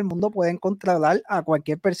parte del mundo pueden controlar a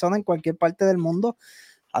cualquier persona en cualquier parte del mundo.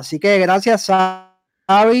 Así que gracias a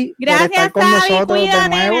Xavi, gracias, por estar con nosotros. Cuídate, de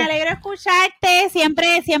nuevo. Me alegro escucharte,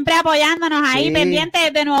 siempre apoyándonos ahí,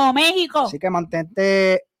 pendientes de Nuevo México. Así que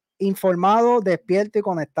mantente informado, despierto y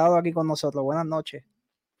conectado aquí con nosotros. Buenas noches.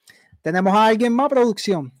 ¿Tenemos a alguien más,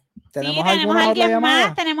 producción? Tenemos alguien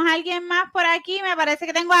más por aquí, me parece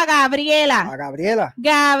que tengo a Gabriela.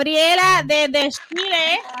 Gabriela desde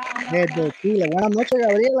Chile. Desde Chile. Buenas noches,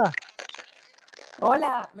 Gabriela.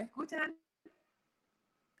 Hola, ¿me escuchan?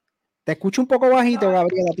 Te escucho un poco bajito,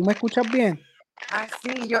 Gabriela. ¿Tú me escuchas bien?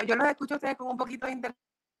 Sí, yo los escucho a ustedes con un poquito de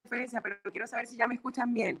interferencia, pero quiero saber si ya me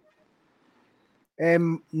escuchan bien.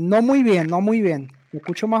 No muy bien. Te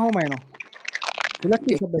escucho más o menos. ¿Tú la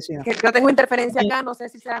escuchas, vecina? Que yo tengo interferencia acá, no sé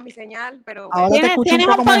si será mi señal, pero... Ahora te escucho Tienes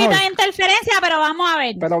un un poco poquito mejor. de interferencia, pero vamos a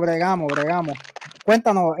ver. Pero bregamos.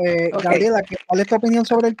 Cuéntanos, Gabriela, ¿cuál es tu opinión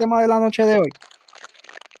sobre el tema de la noche de hoy?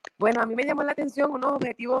 Bueno, a mí me llamó la atención unos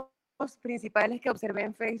objetivos principales que observé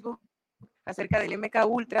en Facebook acerca del MK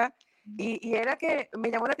Ultra y era que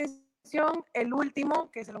me llamó la atención el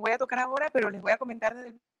último, que se los voy a tocar ahora, pero les voy a comentar desde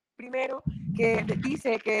el primero, que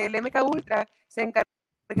dice que el MK Ultra se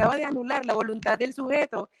encargaba de anular la voluntad del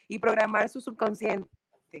sujeto y programar su subconsciente.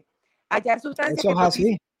 Hallar sustancias Eso es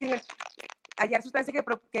así.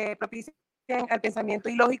 que propicien al pensamiento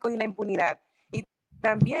ilógico y la impunidad. Y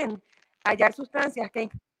también hallar sustancias que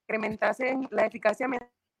incrementasen la eficacia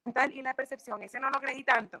mental y la percepción. Ese no lo creí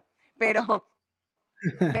tanto, pero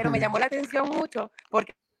me llamó la atención mucho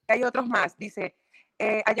porque hay otros más. Dice,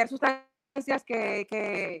 hallar sustancias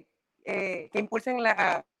que impulsen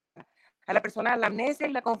a la persona a la amnesia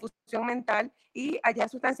y la confusión mental y hallar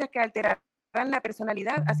sustancias que alterarán la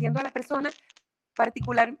personalidad, haciendo a la persona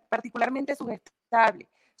particularmente sugestionable.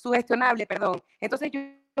 Entonces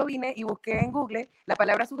yo vine y busqué en Google la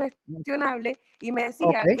palabra sugestionable y me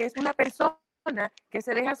decía que es una persona que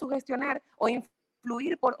se deja sugestionar o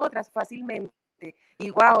influir por otras fácilmente. Y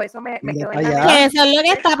wow, eso me quedó en la mente. Que eso es lo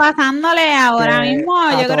que está pasándole ahora mismo.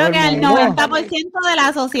 Yo creo que al 90% de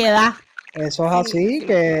la sociedad. Eso es así,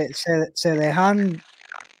 que se dejan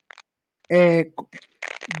de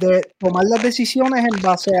tomar las decisiones en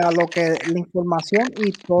base a lo que la información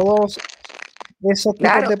y todos esos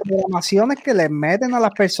tipos de programaciones que les meten a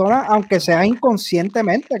las personas, aunque sea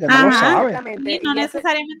inconscientemente, que no lo saben. Sí, no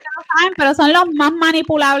necesariamente lo saben, pero son los más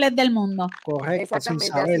manipulables del mundo. Correcto, sin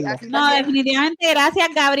saberlo. No, definitivamente, gracias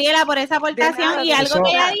Gabriela por esa aportación y algo que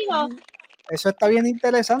ella dijo. Eso está bien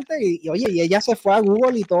interesante y oye, y ella se fue a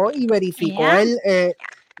Google y todo y verificó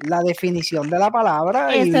la definición de la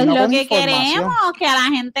palabra. Eso y es no lo con que información. queremos, que a la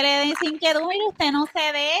gente le den inquietud. Mire, usted no se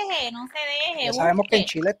deje. Ya sabemos que en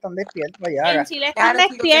Chile están despiertos allá. En Chile están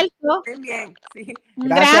despiertos. Bien, sí.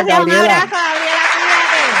 Gracias, Gabriela. Un abrazo, Gabriela,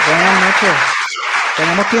 cuídate. Buenas noches.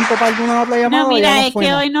 ¿Tenemos tiempo para alguna otra llamada? No, mira, es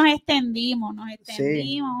que hoy nos extendimos.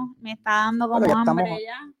 Sí. Me está dando como ya hambre estamos,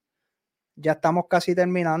 ya. Ya estamos casi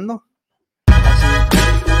terminando.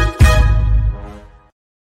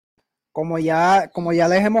 Como ya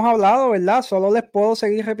les hemos hablado, ¿verdad? Solo les puedo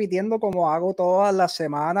seguir repitiendo como hago todas las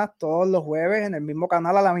semanas, todos los jueves en el mismo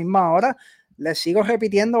canal a la misma hora. Les sigo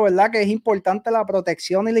repitiendo, ¿verdad? Que es importante la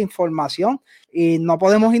protección y la información y no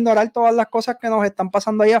podemos ignorar todas las cosas que nos están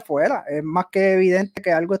pasando allá afuera. Es más que evidente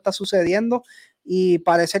que algo está sucediendo y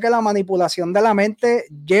parece que la manipulación de la mente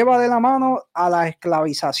lleva de la mano a la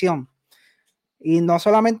esclavización. Y no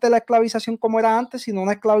solamente la esclavización como era antes, sino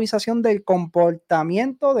una esclavización del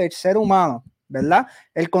comportamiento del ser humano, ¿verdad?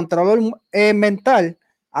 El control mental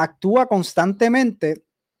actúa constantemente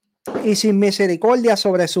y sin misericordia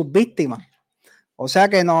sobre sus víctimas. O sea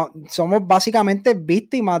que no somos básicamente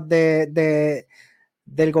víctimas del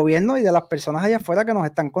gobierno y de las personas allá afuera que nos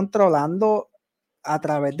están controlando a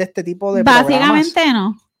través de este tipo de Básicamente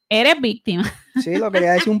programas. no, eres víctima. Sí, lo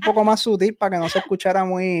quería decir un poco más sutil para que no se escuchara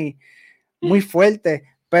muy fuerte,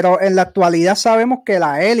 pero en la actualidad sabemos que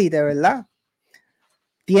la élite, ¿verdad?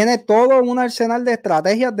 Tiene todo un arsenal de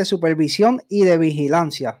estrategias de supervisión y de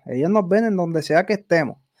vigilancia. Ellos nos ven en donde sea que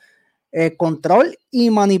estemos. Control y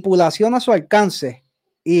manipulación a su alcance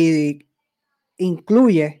y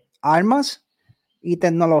incluye armas y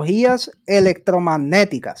tecnologías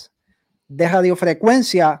electromagnéticas de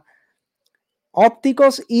radiofrecuencia,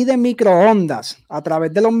 ópticos y de microondas a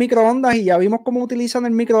través de los microondas, y ya vimos cómo utilizan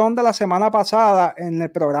el microondas la semana pasada en el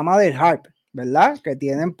programa del HARP, ¿verdad? Que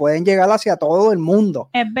pueden llegar hacia todo el mundo.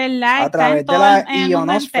 Es verdad, a través de la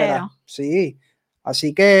ionosfera. Sí,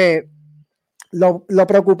 así que lo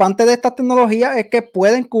preocupante de estas tecnologías es que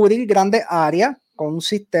pueden cubrir grandes áreas con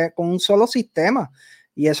un solo sistema.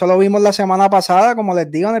 Y eso lo vimos la semana pasada, como les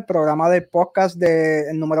digo, en el programa del podcast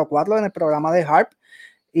el número 4, en el programa de HARP.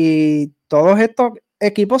 Y todos estos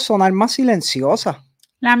equipos son armas silenciosas.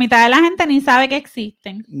 La mitad de la gente ni sabe que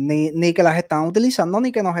existen. Ni que las están utilizando,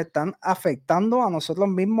 ni que nos están afectando a nosotros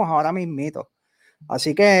mismos ahora mismito.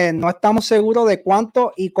 Así que no estamos seguros de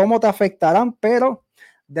cuánto y cómo te afectarán, pero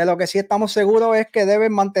de lo que sí estamos seguros es que debes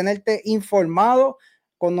mantenerte informado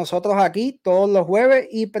con nosotros aquí todos los jueves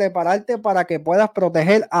y prepararte para que puedas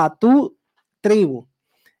proteger a tu tribu.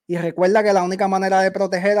 Y recuerda que la única manera de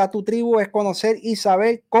proteger a tu tribu es conocer y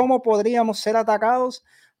saber cómo podríamos ser atacados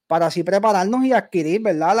para así prepararnos y adquirir,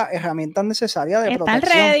 ¿verdad?, las herramientas necesarias de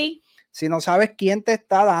protección. Ready. Si no sabes quién te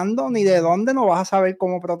está dando ni de dónde, no vas a saber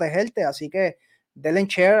cómo protegerte. Así que denle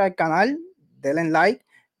share al canal, denle like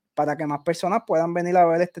para que más personas puedan venir a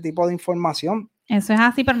ver este tipo de información. Eso es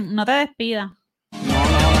así, pero no te despidas.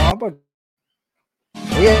 No, pues.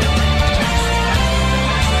 Oye.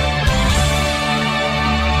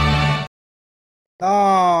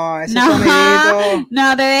 No, ese sonidito.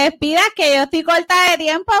 No te despidas, que yo estoy corta de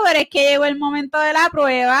tiempo, pero es que llegó el momento de la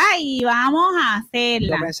prueba y vamos a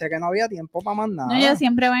hacerla. Yo pensé que no había tiempo para más nada. No, yo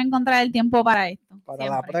siempre voy a encontrar el tiempo para esto. Para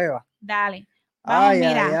la prueba. Dale. Vamos,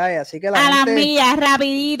 mira. Así que a las millas,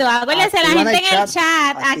 rapidito. Acuérdense, la gente en el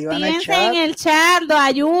chat. Actívense en el chat, lo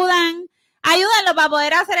ayudan. Ayúdenlo para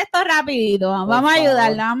poder hacer esto rapidito. Vamos a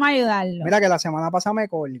ayudarlo. Mira que la semana pasada me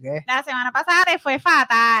colgué. La semana pasada te fue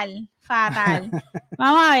fatal.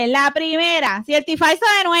 Vamos a ver, la primera. Cierto y falso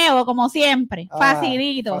de nuevo, como siempre.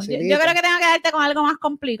 Facilito. Yo creo que tengo que darte con algo más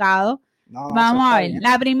complicado. Vamos a ver. Bien.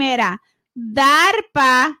 La primera.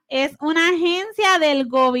 DARPA es una agencia del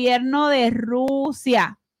gobierno de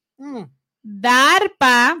Rusia.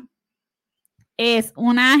 DARPA es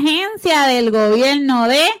una agencia del gobierno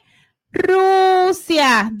de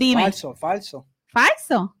Rusia. Dime. Falso.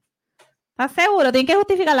 ¿Falso? ¿Estás seguro? Tienes que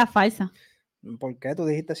justificar la falsa. ¿Por qué? Tú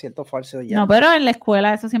dijiste cierto o falso ya. No, pero en la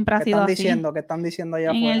escuela eso siempre ha sido así. ¿Qué están diciendo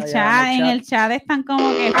allá afuera? En el chat están como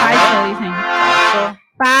que falso, dicen.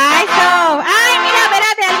 Falso. Ay, mira,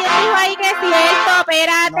 espérate, alguien dijo ahí que es cierto,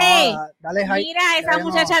 espérate. No, dale, mira, esa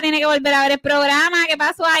muchacha tiene que volver a ver el programa. ¿Qué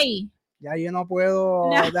pasó ahí? Ya yo no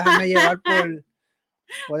puedo dejarme llevar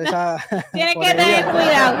por esa... Tienes que tener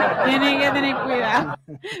cuidado.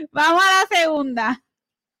 Vamos a la segunda.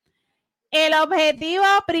 El objetivo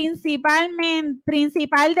principal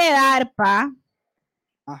de DARPA,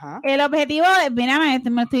 el objetivo, mira, me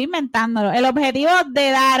estoy inventándolo. El objetivo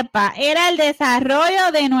de DARPA era el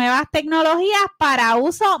desarrollo de nuevas tecnologías para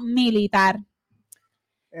uso militar.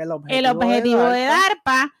 El objetivo de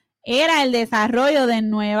DARPA era el desarrollo de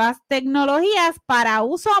nuevas tecnologías para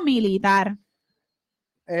uso militar.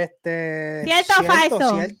 ¿Cierto o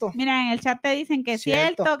falso? Cierto. Mira, en el chat te dicen que es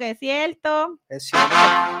cierto, que es cierto. Es cierto.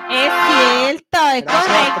 Es cierto, es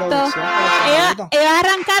correcto. Ellos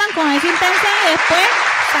arrancaron con esa intención y después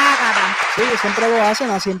sácala. Sí, siempre lo hacen.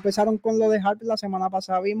 Así empezaron con lo de Harvard. La semana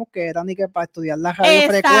pasada vimos que era ni que para estudiar la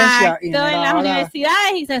radiofrecuencia. Y no en las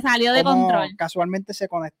universidades y se salió de control. Casualmente se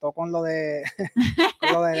conectó con lo de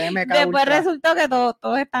MK. Después resultó que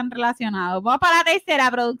todos están relacionados. Vamos para la tercera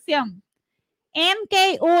producción.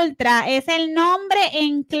 MK Ultra es el nombre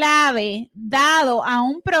en clave dado a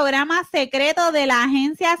un programa secreto de la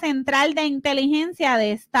Agencia Central de Inteligencia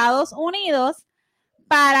de Estados Unidos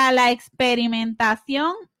para la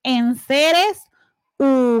experimentación en seres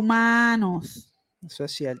humanos. Eso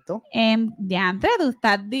es cierto. Diantre, tú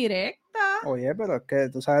estás directa. Oye, pero es que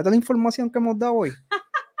tú sabes toda la información que hemos dado hoy.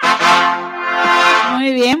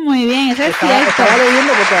 Muy bien, eso es cierto. Estaba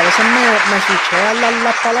leyendo porque a veces me switchean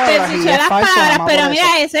las palabras. Te switchean las palabras, pero mira,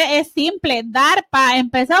 ese es simple. DARPA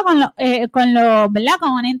empezó ¿verdad?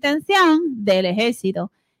 Con una intención del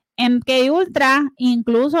ejército. MK Ultra,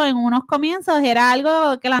 incluso en unos comienzos, era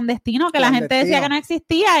algo clandestino, que la gente decía que no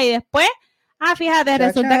existía y después, fíjate,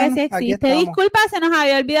 resulta que sí existe. Disculpa, se nos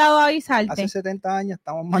había olvidado avisarte. Hace 70 años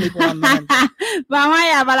estamos manipulando. Vamos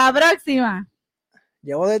allá, para la próxima.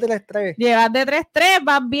 Llevo de 3-3. Llevas de 3-3,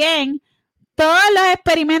 vas bien. Todos los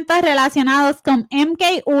experimentos relacionados con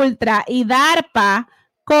MK Ultra y DARPA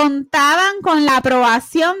contaban con la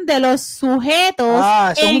aprobación de los sujetos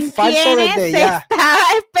en quienes se estaba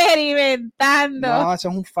experimentando. No, eso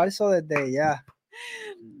es un falso desde ya.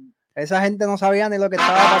 Esa gente no sabía ni lo que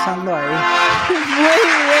estaba pasando ahí. Muy bien.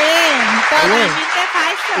 Totalmente falso.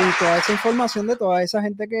 Y toda esa información de toda esa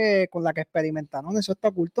gente con la que experimentaron, eso está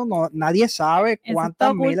oculto. Nadie sabe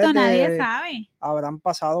cuántas miles habrán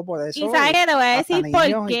pasado por eso. Y sabes que te voy a decir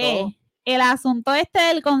por qué. El asunto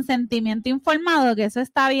del consentimiento informado, que eso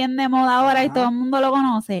está bien de moda ahora y todo el mundo lo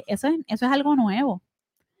conoce, eso es algo nuevo.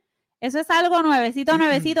 Eso es algo nuevecito.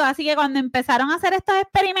 Así que cuando empezaron a hacer estos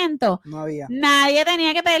experimentos, nadie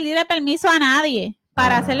tenía que pedirle permiso a nadie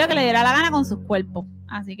para hacer lo que le diera la gana con sus cuerpos.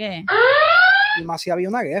 Así que... Y más si había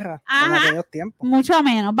una guerra en aquellos tiempos. Mucho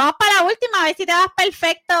menos. Vamos para la última, a ver si te vas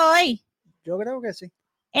perfecto hoy. Yo creo que sí.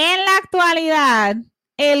 En la actualidad,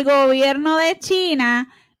 el gobierno de China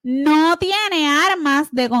no tiene armas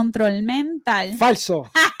de control mental. Falso.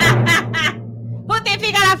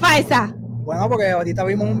 Justifica la falsa. Bueno, porque ahorita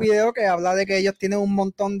vimos un video que habla de que ellos tienen un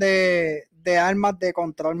montón de armas de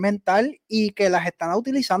control mental y que las están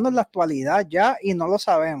utilizando en la actualidad ya y no lo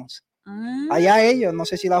sabemos. Allá ellos, no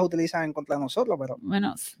sé si las utilizan en contra de nosotros, pero...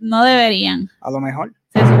 Bueno, no deberían. A lo mejor.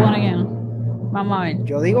 Se supone que no. Vamos a ver.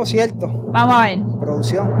 Yo digo cierto. Vamos a ver.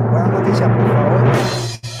 Producción, buenas noticias, por favor.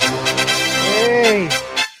 ¡Ey!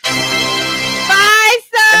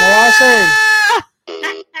 ¡Falso! ¿Cómo va a ser?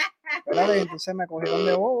 Espérate. dólares, entonces me cogieron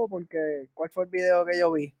de bobo porque ¿cuál fue el video que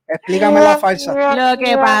yo vi? Explícame la falsa. Lo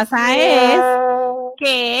que pasa es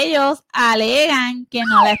que ellos alegan que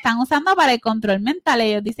no la están usando para el control mental.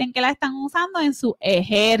 Ellos dicen que la están usando en sus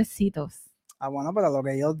ejércitos. Bueno, pero lo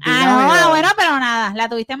que ellos digan... bueno, pero nada, la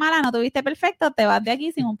tuviste mala, no tuviste perfecto, te vas de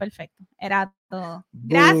aquí sin un perfecto. Era todo.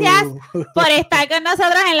 Gracias por estar con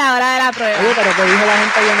nosotros en la hora de la prueba. Oye, pero ¿qué dijo la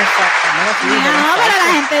gente ahí en el No, pero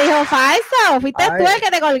la gente dijo falso. Fuiste tú el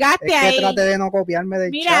que te colgaste ahí. Es que traté de no copiarme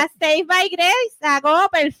del chat. Save by Grace sacó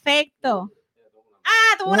perfecto.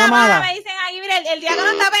 Tuvo una mala, me dicen aquí, mira, el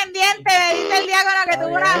diácono está pendiente, me dice el diácono que tuvo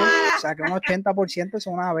una mala. Saqué un 80%,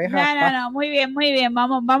 son unas abejas. No, muy bien,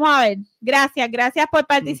 vamos a ver. Gracias por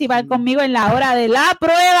participar conmigo en la hora de la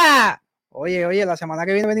prueba. Oye, la semana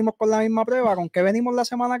que viene venimos con la misma prueba. ¿Con qué venimos la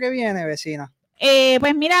semana que viene, vecina?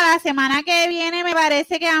 Pues mira, la semana que viene me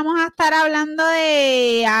parece que vamos a estar hablando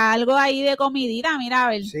de algo ahí de comidita, mira, a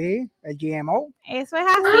ver. Sí, el GMO. Eso es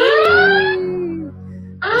así.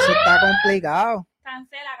 Eso está complicado.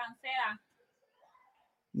 Cancela.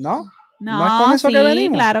 ¿No es con eso que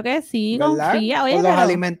venimos? Claro que sí, ¿verdad? confía. Oye, con los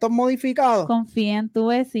alimentos modificados. Confía en tu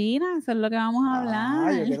vecina, eso es lo que vamos a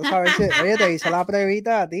hablar. Yo quiero saber si, oye, te hice la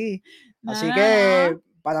previta a ti. Así que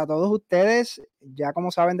para todos ustedes, ya como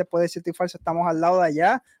saben, después de Cierto y Falso estamos al lado de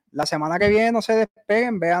allá. La semana que viene no se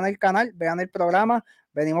despeguen, vean el canal, vean el programa.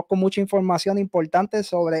 Venimos con mucha información importante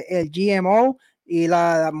sobre el GMO y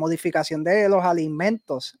la modificación de los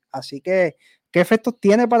alimentos. Así que, ¿qué efectos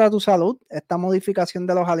tiene para tu salud esta modificación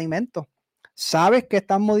de los alimentos? ¿Sabes que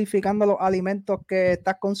estás modificando los alimentos que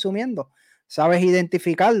estás consumiendo? ¿Sabes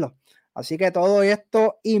identificarlos? Así que todo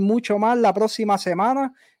esto y mucho más la próxima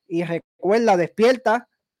semana. Y recuerda, despierta,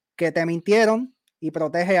 que te mintieron y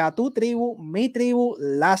protege a tu tribu, mi tribu,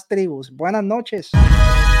 las tribus. Buenas noches.